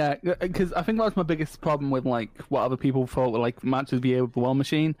 Yeah, because I think that was my biggest problem with, like, what other people thought were, like, matches via the War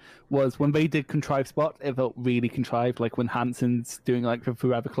Machine, was when they did contrived spots, it felt really contrived. Like, when Hansen's doing, like, the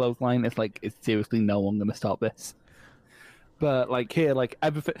Forever Clothesline, it's like, it's seriously no one going to stop this. But, like, here, like,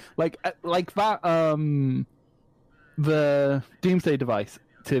 everything, like that, the Doomsday device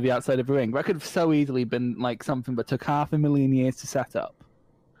to the outside of the ring, that could have so easily been, like, something that took 500,000 years to set up,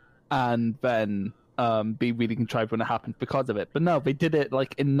 and then be really contrived when it happened because of it. But no, they did it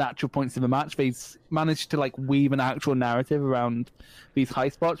like in natural points of the match. They managed to like weave an actual narrative around these high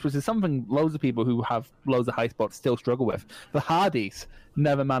spots, which is something loads of people who have loads of high spots still struggle with. The Hardys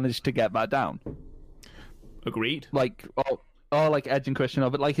never managed to get that down. Agreed. Like, or like Edge and Christian,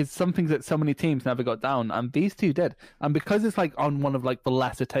 but like it's something that so many teams never got down, and these two did. And because it's like on one of like the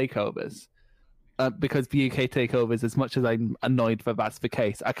lesser takeovers, because the UK takeovers, as much as I'm annoyed that that's the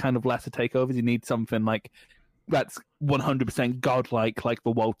case, are kind of lesser takeovers. You need something like that's 100% godlike, like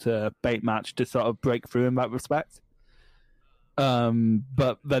the Walter Bate match, to sort of break through in that respect.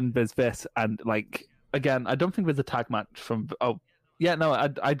 But then there's this, and like again, I don't think there's a tag match from. Oh, yeah, no,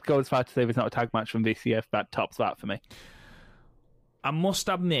 I'd go as far to say there's not a tag match from VCF that tops that for me. I must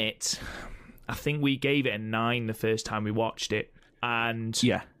admit, I think we gave it a 9 the first time we watched it, and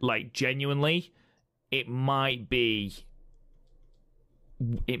yeah, like genuinely, it might be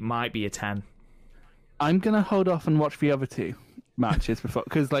a 10. I'm gonna hold off and watch the other two matches before,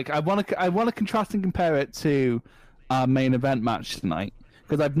 because like I want to contrast and compare it to our main event match tonight,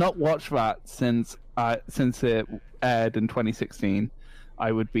 because I've not watched that since it aired in 2016.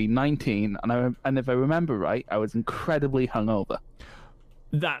 I would be 19, and if I remember right, I was incredibly hungover.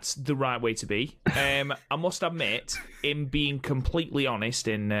 That's the right way to be. I must admit, in being completely honest,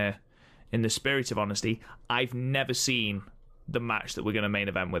 in the spirit of honesty, I've never seen the match that we're going to main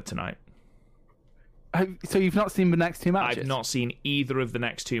event with tonight. So you've not seen the next two matches? I've not seen either of the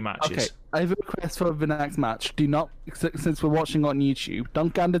next two matches. Okay, I have a request for the next match. Do not, since we're watching on YouTube,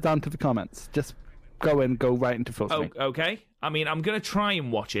 don't gander down to the comments. Just go right into full screen. Oh, okay. I mean, I'm going to try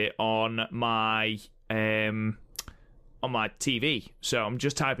and watch it on my TV. So I'm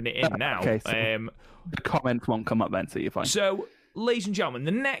just typing it in now. Okay, so the comments won't come up then, so you're fine. So, ladies and gentlemen,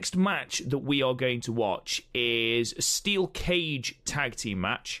 the next match that we are going to watch is a steel cage tag team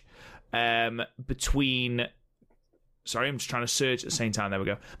match between Sorry, I'm just trying to search at the same time. There we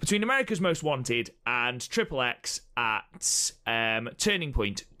go. Between America's Most Wanted and Triple X at Turning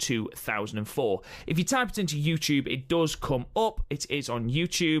Point 2004. If you type it into YouTube, it does come up. It is on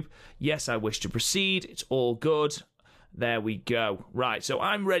YouTube. Yes, I wish to proceed. It's all good. There we go. Right, so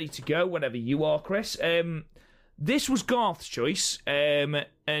I'm ready to go whenever you are, Chris. This was Garth's choice, and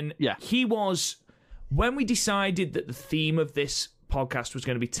he was... When we decided that the theme of this podcast was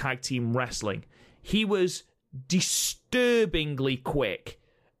going to be tag team wrestling, he was disturbingly quick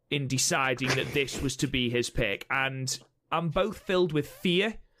in deciding that this was to be his pick, and I'm both filled with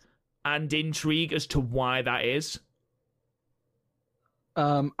fear and intrigue as to why that is.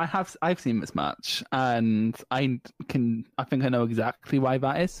 I've seen this match, and I think I know exactly why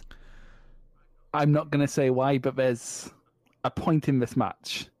that is. I'm not going to say why, but there's a point in this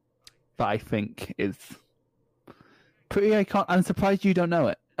match that I think is pretty iconic. I'm surprised you don't know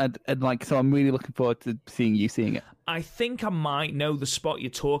it. And so I'm really looking forward to seeing it. I think I might know the spot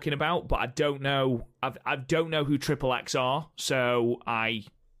you're talking about, but I don't know. I don't know who Triple X are, so I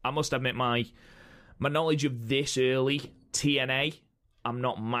must admit my knowledge of this early TNA. I'm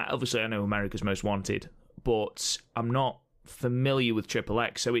not obviously I know America's Most Wanted, but I'm not familiar with Triple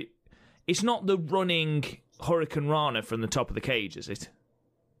X. So it's not the running Hurricane Rana from the top of the cage, is it?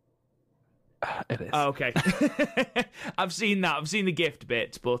 It is. Oh, okay. I've seen that. I've seen the gift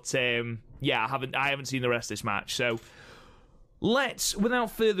bit, but yeah, I haven't seen the rest of this match. So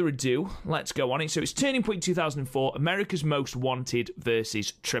without further ado, let's go on it. So it's Turning Point 2004, America's Most Wanted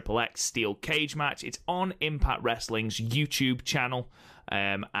versus Triple X Steel Cage match. It's on Impact Wrestling's YouTube channel.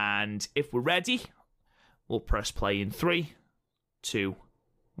 And if we're ready, we'll press play in 3, 2,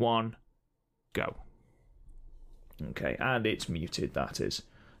 1, go. Okay, and it's muted, that is.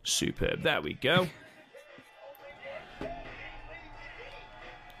 Superb. There we go.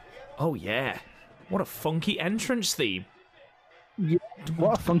 Oh, yeah. What a funky entrance theme. Yeah,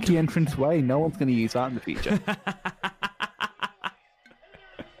 what a funky entrance way. No one's going to use that in the future.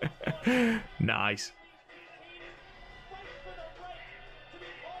 Nice.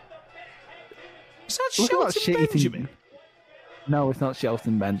 Is that Shelton Benjamin? No, it's not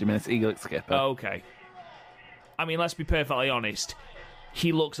Shelton Benjamin. It's Eagle Skipper. Okay. I mean, let's be perfectly honest.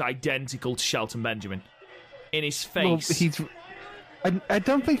 He looks identical to Shelton Benjamin. In his face. Well, I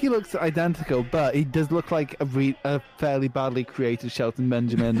don't think he looks identical, but he does look like a fairly badly created Shelton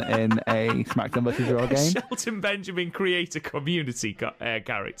Benjamin in a SmackDown vs. Raw game. Shelton Benjamin create a community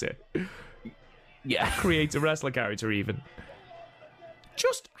character. Yeah. Create a wrestler character, even.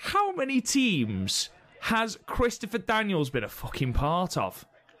 Just how many teams has Christopher Daniels been a fucking part of?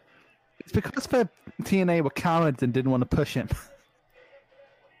 It's because the TNA were cowards and didn't want to push him.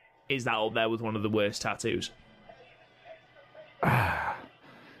 Is that up there with one of the worst tattoos?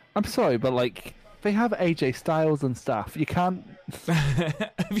 I'm sorry, but they have AJ Styles and stuff. You can't.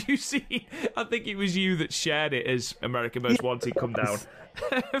 Have you seen? I think it was you that shared it as American Most Wanted come down.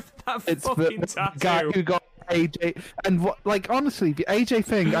 That it's fucking the tattoo. Guy who got AJ, and honestly, the AJ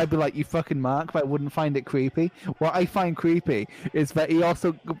thing, I'd be like, you fucking mark, but I wouldn't find it creepy. What I find creepy is that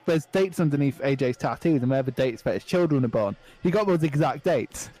there's dates underneath AJ's tattoos, and where the dates that his children are born. He got those exact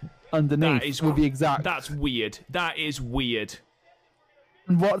dates underneath with the exact. That's weird. That is weird.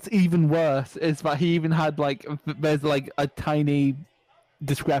 And what's even worse is that he even had there's a tiny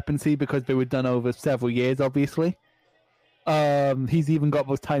discrepancy because they were done over several years, obviously. He's even got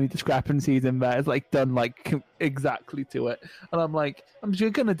those tiny discrepancies in there. It's done exactly to it. And I'm like, if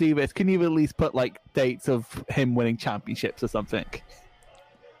you're gonna do this, can you at least put dates of him winning championships or something?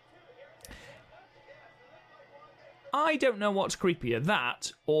 I don't know what's creepier,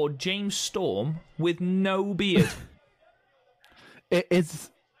 that or James Storm with no beard. It's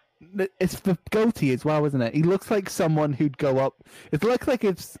the goatee as well, isn't it? He looks like someone who'd go up. It looks like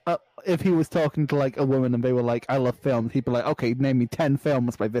if he was talking to a woman and they were like, "I love films," he'd be like, "Okay, name me 10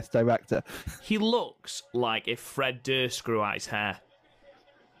 films by this director." He looks like if Fred Durst grew out his hair.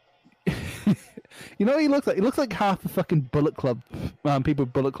 You know what he looks like? He looks like half the fucking Bullet Club people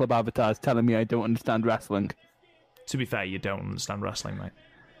with Bullet Club avatars telling me I don't understand wrestling. To be fair, you don't understand wrestling, mate.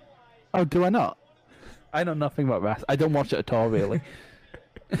 Oh, do I not? I know nothing about wrestling. I don't watch it at all, really.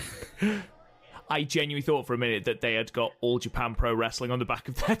 I genuinely thought for a minute that they had got All Japan Pro Wrestling on the back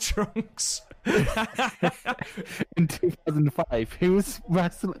of their trunks. In 2005, who was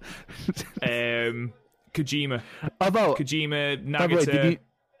wrestling? Kojima. Kojima, Nagata,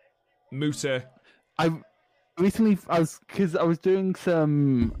 Muta. I was doing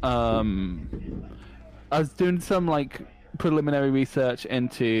some preliminary research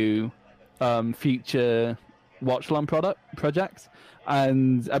into future watch-along projects,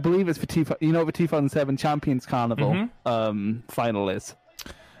 and I believe it's for the 2007 Champions Carnival final is.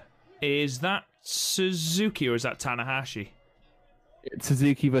 Is that Suzuki or is that Tanahashi? It's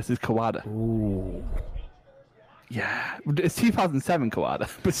Suzuki versus Kawada. Ooh. Yeah, it's 2007 Kawada,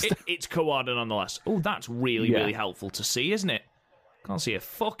 but it's Kawada nonetheless. Oh, that's really helpful to see, isn't it? Can't see a I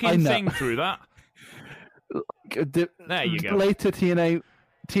fucking know. thing through that. There you go. Later,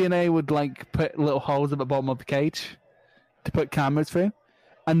 TNA would like put little holes at the bottom of the cage to put cameras through,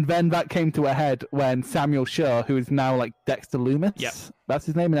 and then that came to a head when Samuel Shaw, who is now like Dexter Lumis, that's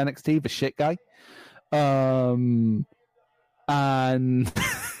his name in NXT, the shit guy, and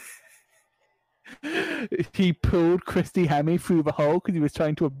he pulled Christy Hemme through the hole because he was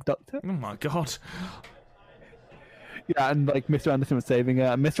trying to abduct her. Oh my god. Yeah, and like Mr. Anderson was saving her.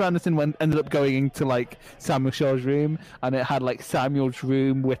 And Mr. Anderson ended up going into like Samuel Shaw's room, and it had like Samuel's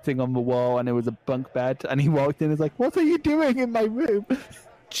room written on the wall, and it was a bunk bed. And he walked in and was like, "What are you doing in my room?"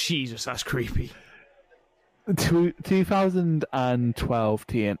 Jesus, that's creepy. 2012,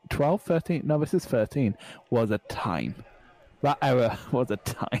 12, 13? No, this is 13. Was a time. That era was a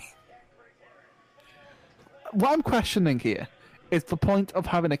time. What I'm questioning here is the point of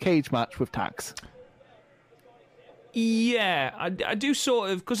having a cage match with tags. Yeah, I do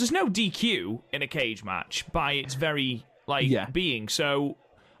sort of, because there's no DQ in a cage match by its very being. So,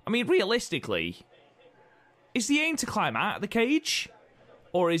 I mean, realistically, is the aim to climb out of the cage,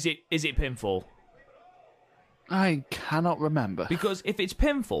 or is it pinfall? I cannot remember. Because if it's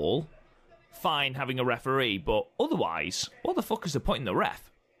pinfall, fine having a referee, but otherwise, what the fuck is the point in the ref?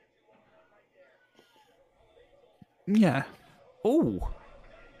 Yeah. Oh.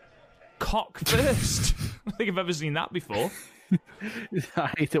 Cock first. I don't think I've ever seen that before.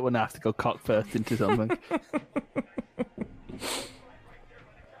 I hate it when I have to go cock first into something.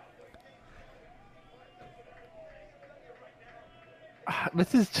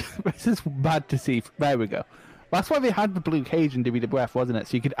 This is bad to see. There we go. That's why they had the blue cage in WWF, wasn't it?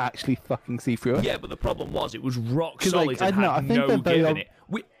 So you could actually fucking see through it. Yeah, but the problem was it was rock solid like, and I had think no that give in it.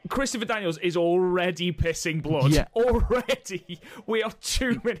 Christopher Daniels is already pissing blood. Yeah. Already. We are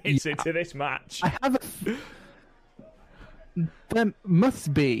 2 minutes into this match. There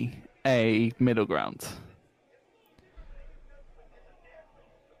must be a middle ground.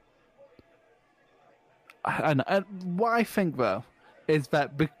 I know. What I think, though, is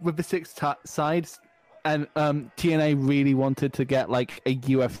that with the six sides, and TNA really wanted to get like a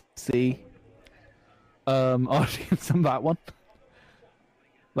UFC audience on that one,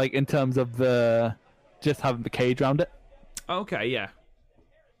 like in terms of just having the cage around it. Okay, yeah.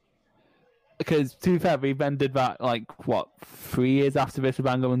 Because to be fair, we then did that like what 3 years after this with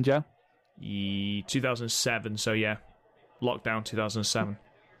Angle and Joe. 2007. So yeah, lockdown 2007.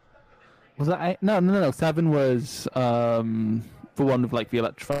 Was that 8? No. 7 was the one with like the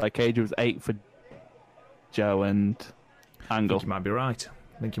electrified cage. It was 8 for Joe and Angle. I think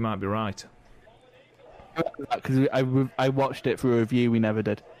you might be right. Because I watched it for a review we never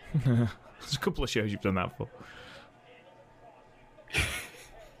did. There's a couple of shows you've done that for.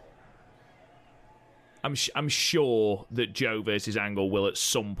 I'm sure that Joe versus Angle will at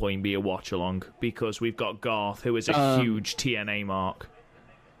some point be a watch along because we've got Garth, who is a huge TNA mark.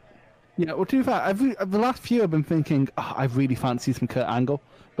 Yeah, well, to be fair, the last few I've been thinking, I really fancy some Kurt Angle,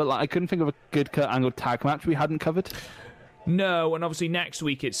 but like I couldn't think of a good Kurt Angle tag match we hadn't covered. No, and obviously next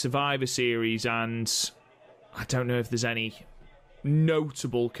week it's Survivor Series, and I don't know if there's any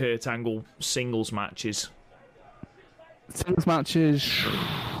notable Kurt Angle singles matches. Singles matches.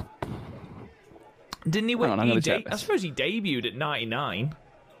 Didn't he win? I suppose he debuted at 99.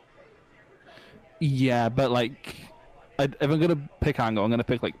 Yeah, but like, if I'm gonna pick Angle, I'm gonna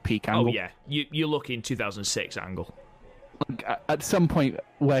pick like peak Angle. Oh yeah, you're looking 2006 Angle. Like, at some point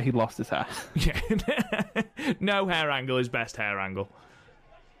where he lost his hair. Yeah, no hair angle is best hair angle.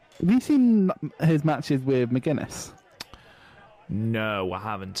 Have you seen his matches with McGuinness? No, I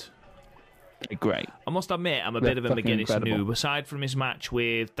haven't. Great. I must admit, I'm a bit of a McGuinness noob. Aside from his match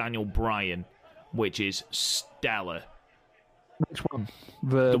with Daniel Bryan, which is stellar. Which one?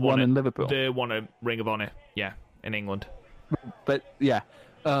 The one in Liverpool? The one at Ring of Honor, yeah, in England. But, yeah.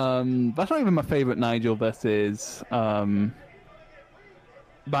 That's not even my favourite Nigel versus Danielson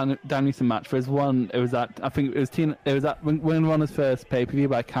match. There's one, I think it was at Ring of Honor's first pay-per-view,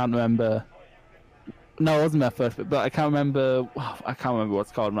 but I can't remember. No, it wasn't their first, but I can't remember what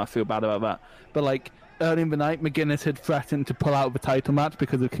it's called, and I feel bad about that. But, like, early in the night, McGuinness had threatened to pull out of the title match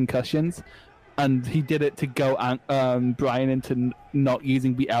because of concussions. And he did it to go Brian into not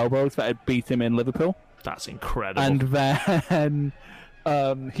using the elbows that had beat him in Liverpool. That's incredible. And then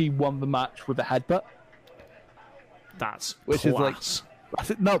he won the match with a headbutt. That's which class.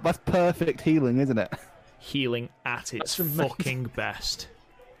 is like that's perfect healing, isn't it? Healing at its fucking best.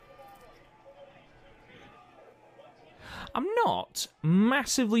 I'm not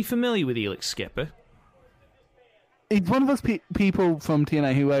massively familiar with Elix Skipper. He's one of those people from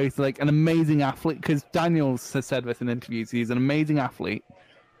TNA who is like an amazing athlete, because Daniels has said this in interviews. He's an amazing athlete,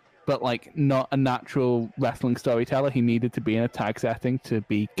 but like not a natural wrestling storyteller. He needed to be in a tag setting to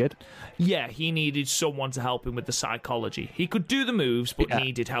be good. Yeah, he needed someone to help him with the psychology. He could do the moves, but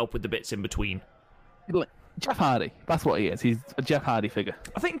needed help with the bits in between. Jeff Hardy, that's what he is. He's a Jeff Hardy figure.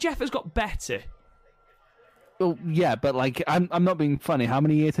 I think Jeff has got better. Well, yeah, but like I'm not being funny. How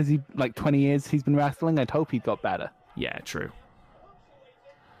many years has he? Like 20 years he's been wrestling. I'd hope he got better. Yeah, true.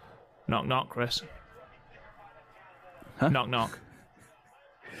 Knock, knock, Chris. Huh? Knock, knock.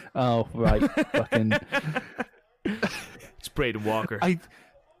 Oh, right. Fucking... It's Braden Walker.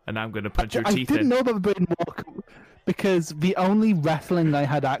 And I'm going to punch your I teeth in. I didn't know about Braden Walker because the only wrestling I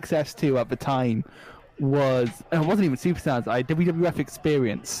had access to at the time was... It wasn't even Superstars. I had WWF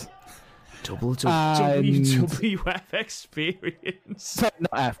Experience. WWF Experience. Sorry,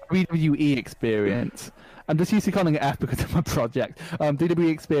 not F. WWE Experience. I'm just used to calling it F because of my project. WWE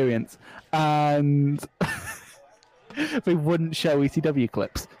Experience. And they wouldn't show ECW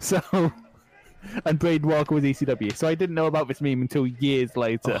clips. So, and Braden Walker was ECW. So I didn't know about this meme until years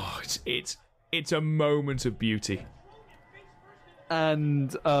later. Oh, it's a moment of beauty.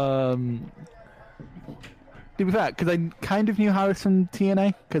 And, to be fair, because I kind of knew Harris from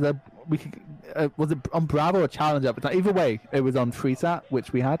TNA, because was it on Bravo or Challenge at the time? Either way, it was on FreeSat,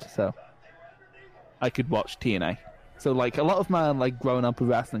 which we had, so I could watch TNA. So like a lot of my like growing up with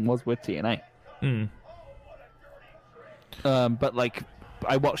wrestling was with TNA. But like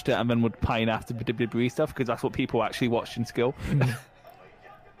I watched it and then would pine after the WWE stuff because that's what people actually watched in school.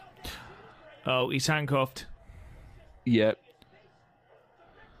 Oh, he's handcuffed. Yep.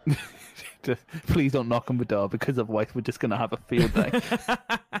 Please don't knock on the door because otherwise we're just gonna have a field day.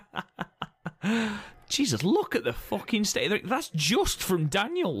 Jesus, look at the fucking state. That's just from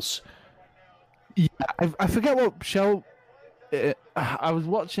Daniels. Yeah, I forget what show. I was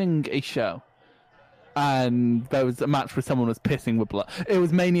watching a show, and there was a match where someone was pissing with blood. It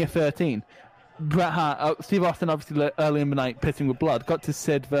was Mania 13. Bret Hart, Steve Austin, obviously early in the night, pissing with blood. Got to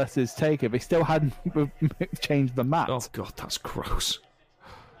Sid versus Taker. They still hadn't changed the mat. Oh god, that's gross.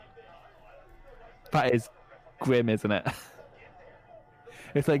 That is grim, isn't it?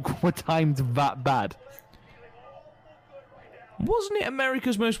 It's like, what time's that bad? Wasn't it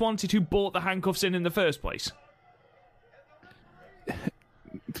America's Most Wanted who bought the handcuffs in the first place?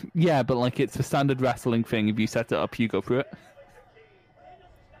 Yeah, but like it's a standard wrestling thing. If you set it up, you go through it.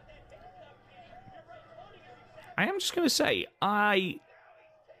 I am just going to say, I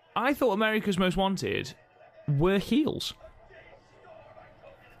thought America's Most Wanted were heels.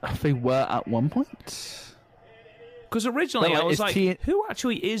 They were at one point. Because originally Well, I was it's like, who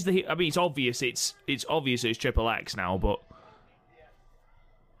actually is the... I mean, it's obvious it's Triple X now, but...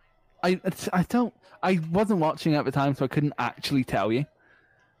 I wasn't watching at the time, so I couldn't actually tell you.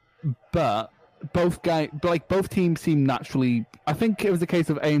 But both teams seemed naturally... I think it was a case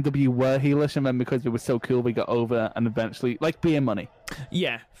of A&W were heelish, and then because they were so cool, they got over, and eventually... Like Beer Money.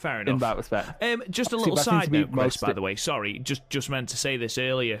 Yeah, fair enough. In that respect. Just a little side note, Chris, by the way. Sorry, just meant to say this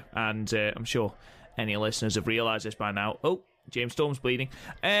earlier, and I'm sure any listeners have realised this by now. Oh, James Storm's bleeding.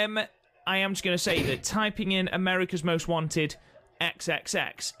 I am just going to say that typing in America's Most Wanted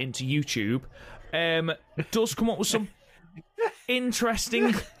XXX into YouTube does come up with some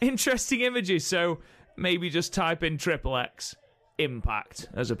interesting images. So maybe just type in Triple X Impact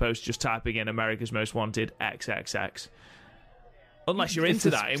as opposed to just typing in America's Most Wanted XXX. Unless you're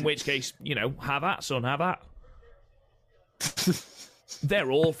into that, in which case, have at, son, have at.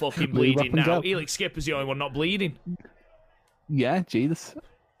 They're all fucking bleeding now. Elix Skipper's the only one not bleeding. Yeah, Jesus.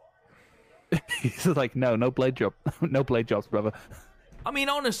 He's like, no blade job. No blade jobs, brother. I mean,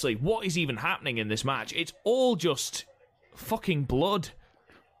 honestly, what is even happening in this match? It's all just fucking blood.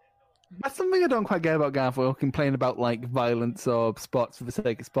 That's something I don't quite get about Gareth. We'll complain about like violence or spots for the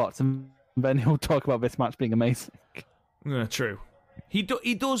sake of spots, and then he'll talk about this match being amazing. Yeah, true. He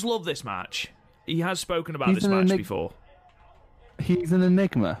does love this match. He has spoken about this match before. He's an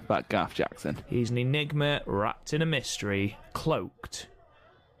enigma, that Garth Jackson. He's an enigma wrapped in a mystery, cloaked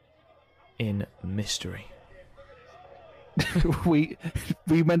in mystery. we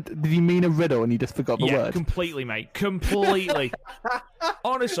meant. Did you mean a riddle and you just forgot the word? Yeah, completely, mate. Completely.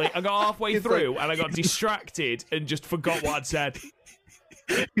 Honestly, I got halfway through and I got distracted and just forgot what I'd said.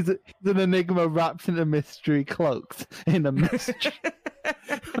 He's an enigma wrapped in a mystery, cloaked in a mystery.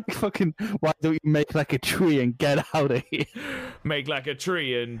 Fucking, why don't you make like a tree and get out of here? Make like a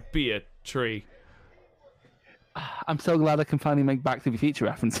tree and be a tree. I'm so glad I can finally make Back to the Future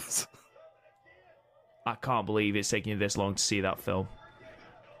references. I can't believe it's taking you this long to see that film.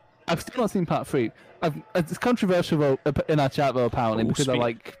 I've still not seen part 3. It's controversial in our chat though, apparently, because they're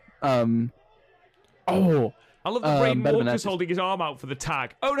like, I love the brain Walker's holding his arm out for the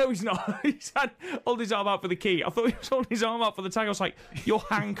tag. Oh no, he's not. He's holding his arm out for the key. I thought he was holding his arm out for the tag. I was like, you're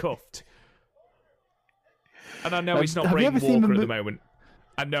handcuffed. And I know it's not Brain Walker at the moment.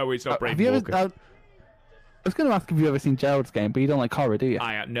 I know it's not Brain Walker. I was going to ask if you've ever seen Gerald's Game, but you don't like horror, do you?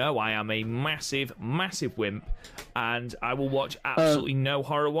 No, I am a massive, massive wimp, and I will watch absolutely no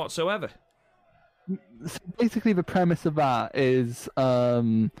horror whatsoever. So basically, the premise of that is her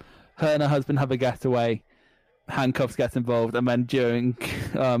and her husband have a getaway, handcuffs gets involved, and then during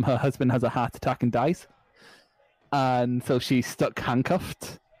her husband has a heart attack and dies. And so she's stuck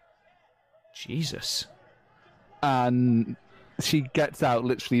handcuffed. Jesus. And she gets out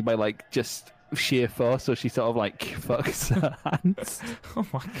literally by like just sheer force, so she sort of like fucks her hands. Oh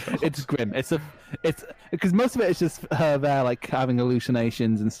my god. It's grim. It's because most of it is just her there like having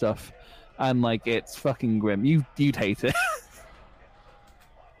hallucinations and stuff. And like it's fucking grim. You'd hate it.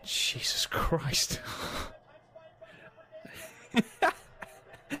 Jesus Christ.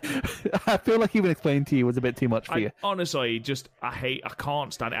 I feel like even explaining to you was a bit too much for you. Honestly, I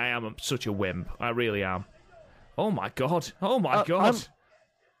can't stand it. I am such a wimp. I really am. Oh my god. Oh my god.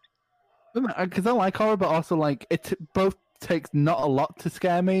 Because I like horror, but also like it both takes not a lot to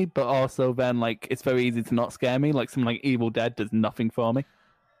scare me, but also then like it's very easy to not scare me. Like something like Evil Dead does nothing for me.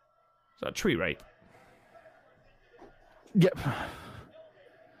 Is that tree rape? Yep.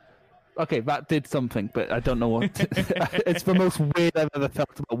 Okay, that did something, but I don't know what. It's the most weird I've ever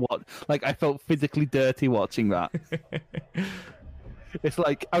felt about what. Like I felt physically dirty watching that. It's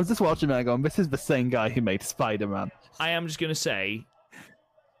like I was just watching it and going, "This is the same guy who made Spider-Man." I am just gonna say,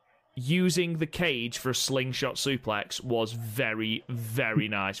 using the cage for a slingshot suplex was very, very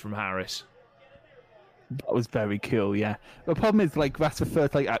nice from Harris. That was very cool, yeah. The problem is, like, that's the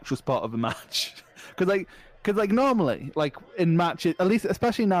first, like, actual spot of a match. Because normally, like, in matches, at least,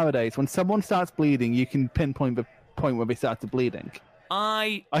 especially nowadays, when someone starts bleeding, you can pinpoint the point where they started bleeding.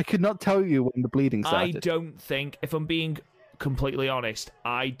 I could not tell you when the bleeding started. I don't think, if I'm being completely honest,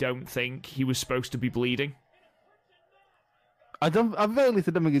 I don't think he was supposed to be bleeding. At the very least,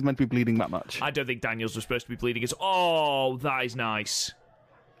 I don't think he's meant to be bleeding that much. I don't think Daniels was supposed to be bleeding. Oh, that is nice.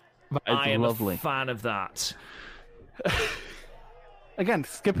 That is I am lovely. a fan of that. Again,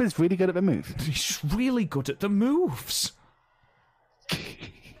 Skipper's really good at the moves. He's really good at the moves.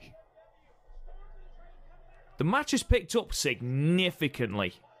 The match has picked up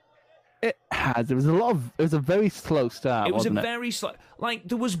significantly. It has. It was a very slow start. It was wasn't very slow. Like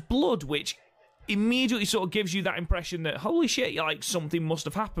there was blood, which immediately sort of gives you that impression that holy shit, like something must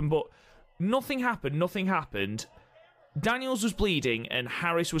have happened, but nothing happened. Daniels was bleeding and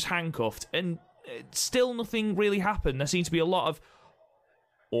Harris was handcuffed, and still nothing really happened. There seemed to be a lot of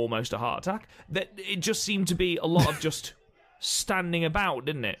almost a heart attack. That it just seemed to be a lot of just standing about,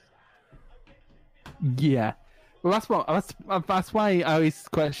 didn't it? Yeah. Well, that's why I always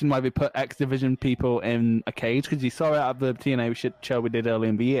question why they put X Division people in a cage, because you saw it at the TNA show we did earlier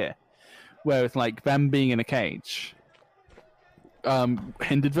in the year, where it's like them being in a cage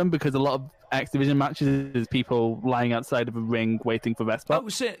hindered them, because a lot of X Division matches is people lying outside of a ring waiting for their spot. Oh,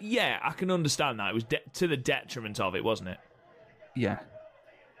 so, yeah, I can understand that. It was to the detriment of it, wasn't it? Yeah.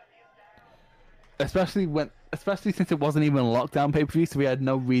 Especially since it wasn't even a lockdown pay-per-view, so we had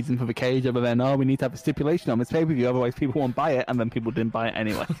no reason for the cage other than, we need to have a stipulation on this pay-per-view, otherwise people won't buy it, and then people didn't buy it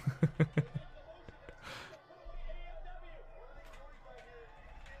anyway.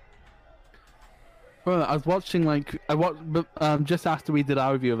 Well, I was watching, just after we did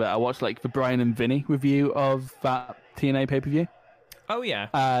our review of it, I watched, the Brian and Vinny review of that TNA pay-per-view. Oh, yeah.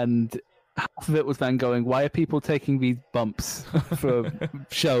 And half of it was then going, why are people taking these bumps for a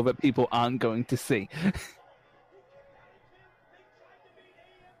show that people aren't going to see?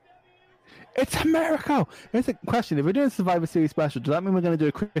 It's America! Here's a question. If we're doing a Survivor Series special, does that mean we're going to do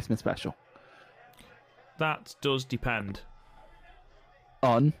a Christmas special? That does depend.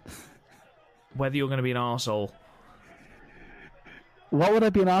 On? Whether you're going to be an arsehole. What would I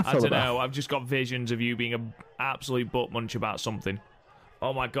be an arsehole about? I don't know. I've just got visions of you being an absolute butt munch about something.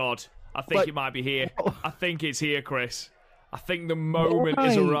 Oh my god. I think it might be here. I think it's here, Chris. I think the moment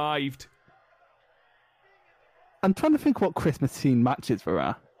has arrived. I'm trying to think what Christmas scene matches there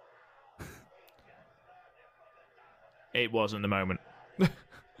are. It wasn't the moment.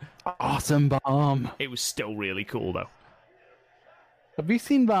 Awesome bomb. It was still really cool, though. Have you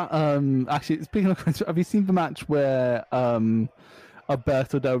seen that? Actually, speaking of, have you seen the match where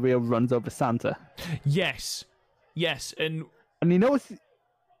Alberto Del Rio runs over Santa? Yes, and you know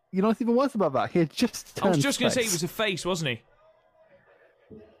what's even worse about that? He had just turned I was just going to say face. he was a face, wasn't he?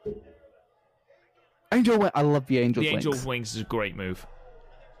 Angel Wing. I love the Angel's The Wings. Angel's Wings is a great move.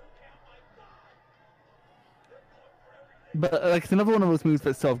 But like it's another one of those moves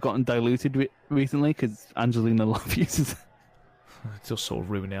that's sort of gotten diluted recently because Angelina Love uses it. It does sort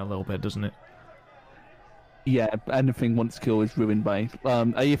of ruin it a little bit, doesn't it? Yeah, anything once cool is ruined by.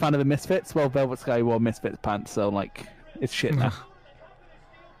 Are you a fan of the Misfits? Well, Velvet Sky wore Misfits pants, so like it's shit now.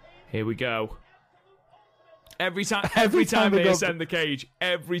 Here we go. Every time time they we go- ascend the cage,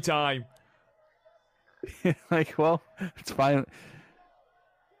 every time. Like, well, it's fine.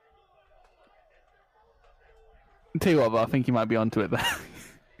 Tell you what, but I think you might be onto it there.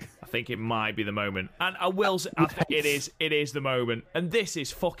 I think it might be the moment, and I will say, I think it is the moment, and this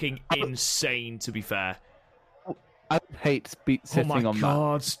is fucking insane. To be fair, I hate sitting oh my on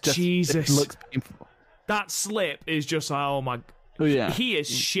God, that. Just, Jesus, it looks painful. that slip is just like, oh my. Oh yeah, He is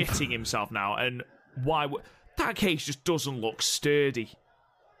shitting himself now, and why would that cage just doesn't look sturdy?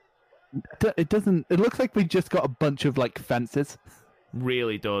 it doesn't. It looks like we just got a bunch of like fences.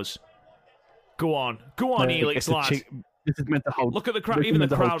 Really does. Go on, It's Elix a lad. This is meant to hold. Look at the crowd. this is Even the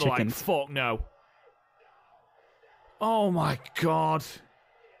meant to hold crowd are like, chickens. fuck no. Oh my God.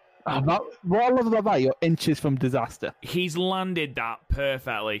 What I love about that, you're inches from disaster. He's landed that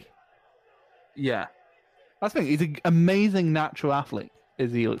perfectly. Yeah, that's the thing. He's an amazing natural athlete.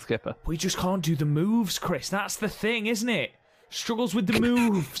 Is Elix Skipper? We just can't do the moves, Chris. That's the thing, isn't it? Struggles with the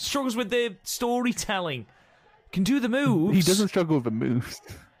move. Struggles with the storytelling. Can do the moves. He doesn't struggle with the moves.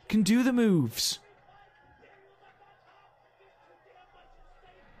 Can do the moves.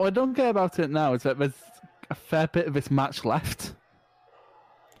 What I don't get about it now is that there's a fair bit of this match left.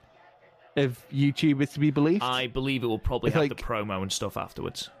 If YouTube is to be believed. I believe it will probably It's have like- the promo and stuff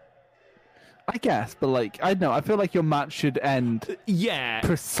afterwards. I guess, but like, I don't know. I feel like your match should end Yeah.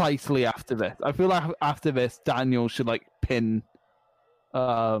 precisely after this. I feel like after this, Daniel should like pin.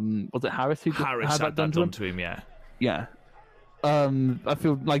 Was it Harris who Harris had had that done to him, yeah. Yeah. I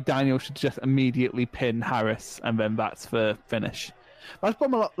feel like Daniel should just immediately pin Harris, and then that's the finish. That's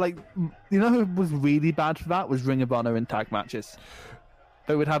probably a lot. Like, you know who was really bad for that was Ring of Honor in tag matches.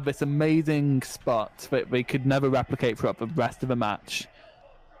 They would have this amazing spot that they could never replicate throughout the rest of the match,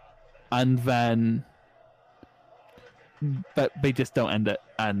 and then but they just don't end it,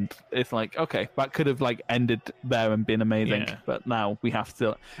 and it's like, okay, that could have like ended there and been amazing, Yeah. but now we have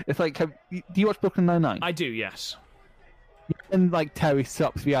to. It's like, do you watch Brooklyn Nine-Nine? I do, yes. And like Terry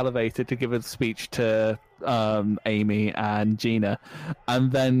stops the elevator to give a speech to Amy and Gina,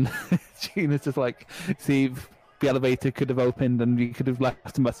 and then Gina's just like, "See, the elevator could have opened, and you could have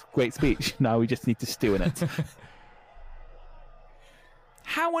left him a great speech. Now we just need to stew in it."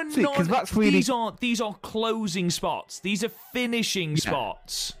 How are See, 'cause that's really- these are closing spots. These are finishing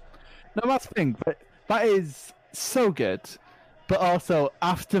spots. No, that's the thing. But that is so good, but also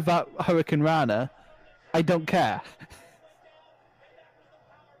after that Hurricane Rana, I don't care.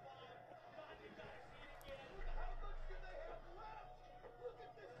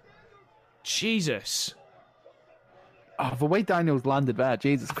 Jesus. Oh, the way Daniel's landed there,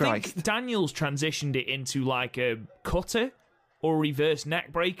 Jesus I Christ. think Daniels transitioned it into like a cutter or reverse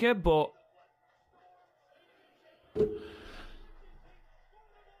neck breaker, but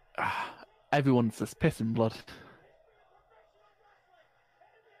Everyone's just pissing blood.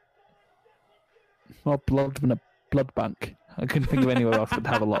 More blood than a blood bank. I couldn't think of anywhere else that would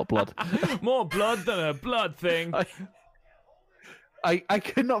have a lot of blood. more blood than a blood thing. I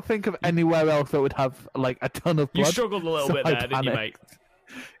could not think of anywhere else that would have like a ton of blood. You struggled a little so bit I there, didn't you, mate? panicked.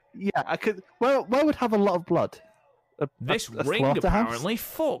 Yeah, I could. Where would have a lot of blood? This a ring, slaughterhouse? apparently.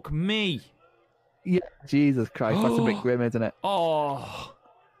 Fuck me. Yeah, Jesus Christ, that's a bit grim, isn't it? Oh.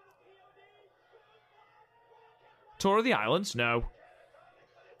 Tour of the Islands? No.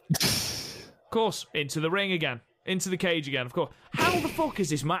 Of course, into the ring again. Into the cage again, of course. How the fuck is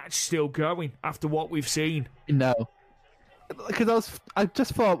this match still going after what we've seen? No. Because I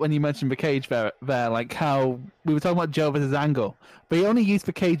just thought when you mentioned the cage there, like how we were talking about Joe versus Angle, but he only used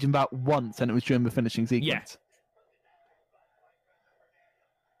the cage in that once, and it was during the finishing sequence. Yeah.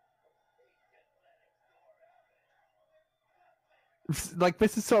 Like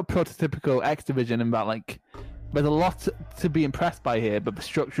this is sort of prototypical X Division in that like there's a lot to be impressed by here, but the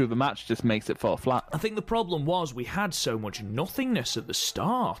structure of the match just makes it fall flat. I think the problem was we had so much nothingness at the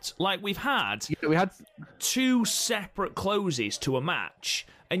start. Like, we've had Yeah, we had two separate closes to a match,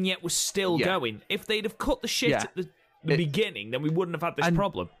 and yet we're still Yeah. going. If they'd have cut the shit Yeah. at the the beginning, then we wouldn't have had this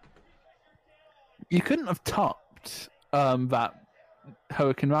problem. You couldn't have topped that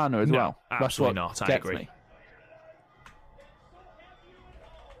Hurricane Rana as well. Absolutely not. I agree. Me.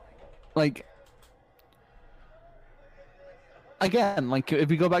 Like, again, like if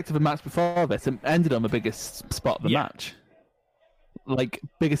we go back to the match before this, it ended on the biggest spot of the match. Like,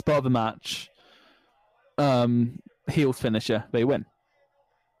 biggest spot of the match, heels finisher, they win.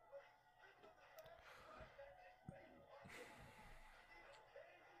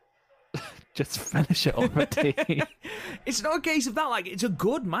 Just finish it already. It's not a case of that. Like, it's a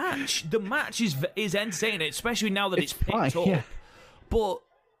good match. The match is entertaining, especially now that it's picked up. Yeah. But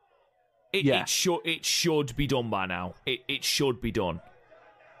it should be done by now. It should be done.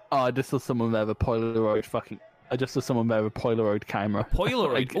 Oh, I just saw someone there with a Polaroid camera.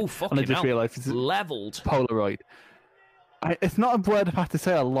 Polaroid? Like, oh, fucking and I just realised it's leveled. Polaroid. It's not a word I've had to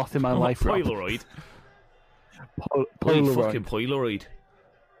say a lot in my life. Polaroid. Polaroid. Fucking Polaroid.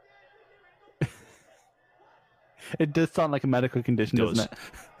 It does sound like a medical condition, doesn't it?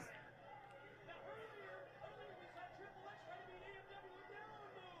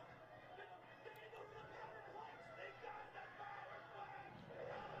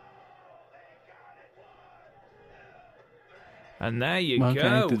 And there you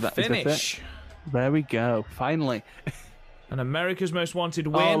go. Finish. There we go. Finally. And America's Most Wanted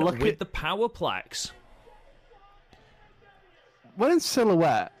win with the Powerplex. When in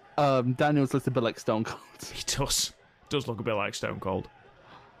silhouette, Daniels looks a bit like Stone Cold. He does look a bit like Stone Cold.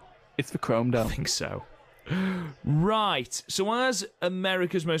 It's the Chrome Dome. I think so. Right. So as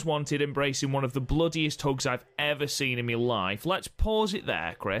America's Most Wanted embracing one of the bloodiest hugs I've ever seen in my life, let's pause it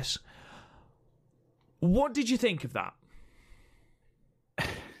there, Chris. What did you think of that?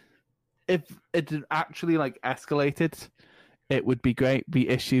 If it had actually escalated, it would be great. The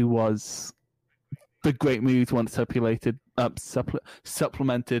issue was the great moves once supplemented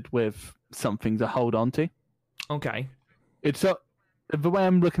with something to hold on to. Okay. The way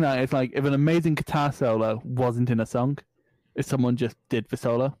I'm looking at it is like if an amazing guitar solo wasn't in a song, if someone just did the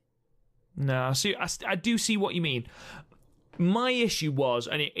solo. No, I do see what you mean. My issue was,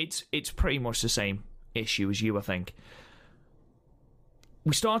 and it's pretty much the same issue as you, I think.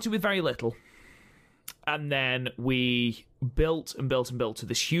 We started with very little, and then we built and built and built to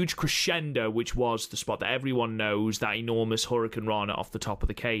this huge crescendo, which was the spot that everyone knows, that enormous Hurricane Rana off the top of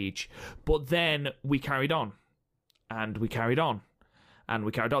the cage. But then we carried on, and we carried on, and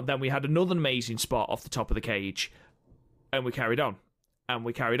we carried on. Then we had another amazing spot off the top of the cage, and we carried on, and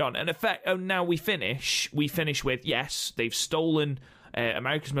we carried on. And in fact, now we finish with, yes, they've stolen,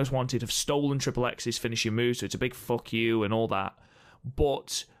 America's Most Wanted have stolen Triple X's finishing move, so it's a big fuck you and all that.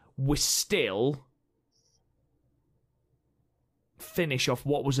 But we're still finish off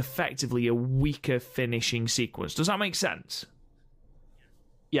what was effectively a weaker finishing sequence. Does that make sense?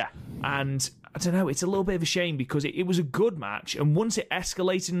 Yeah. And I don't know, it's a little bit of a shame because it was a good match, and once it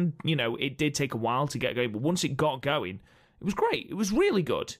escalated, and, it did take a while to get going, but once it got going, it was great. It was really good.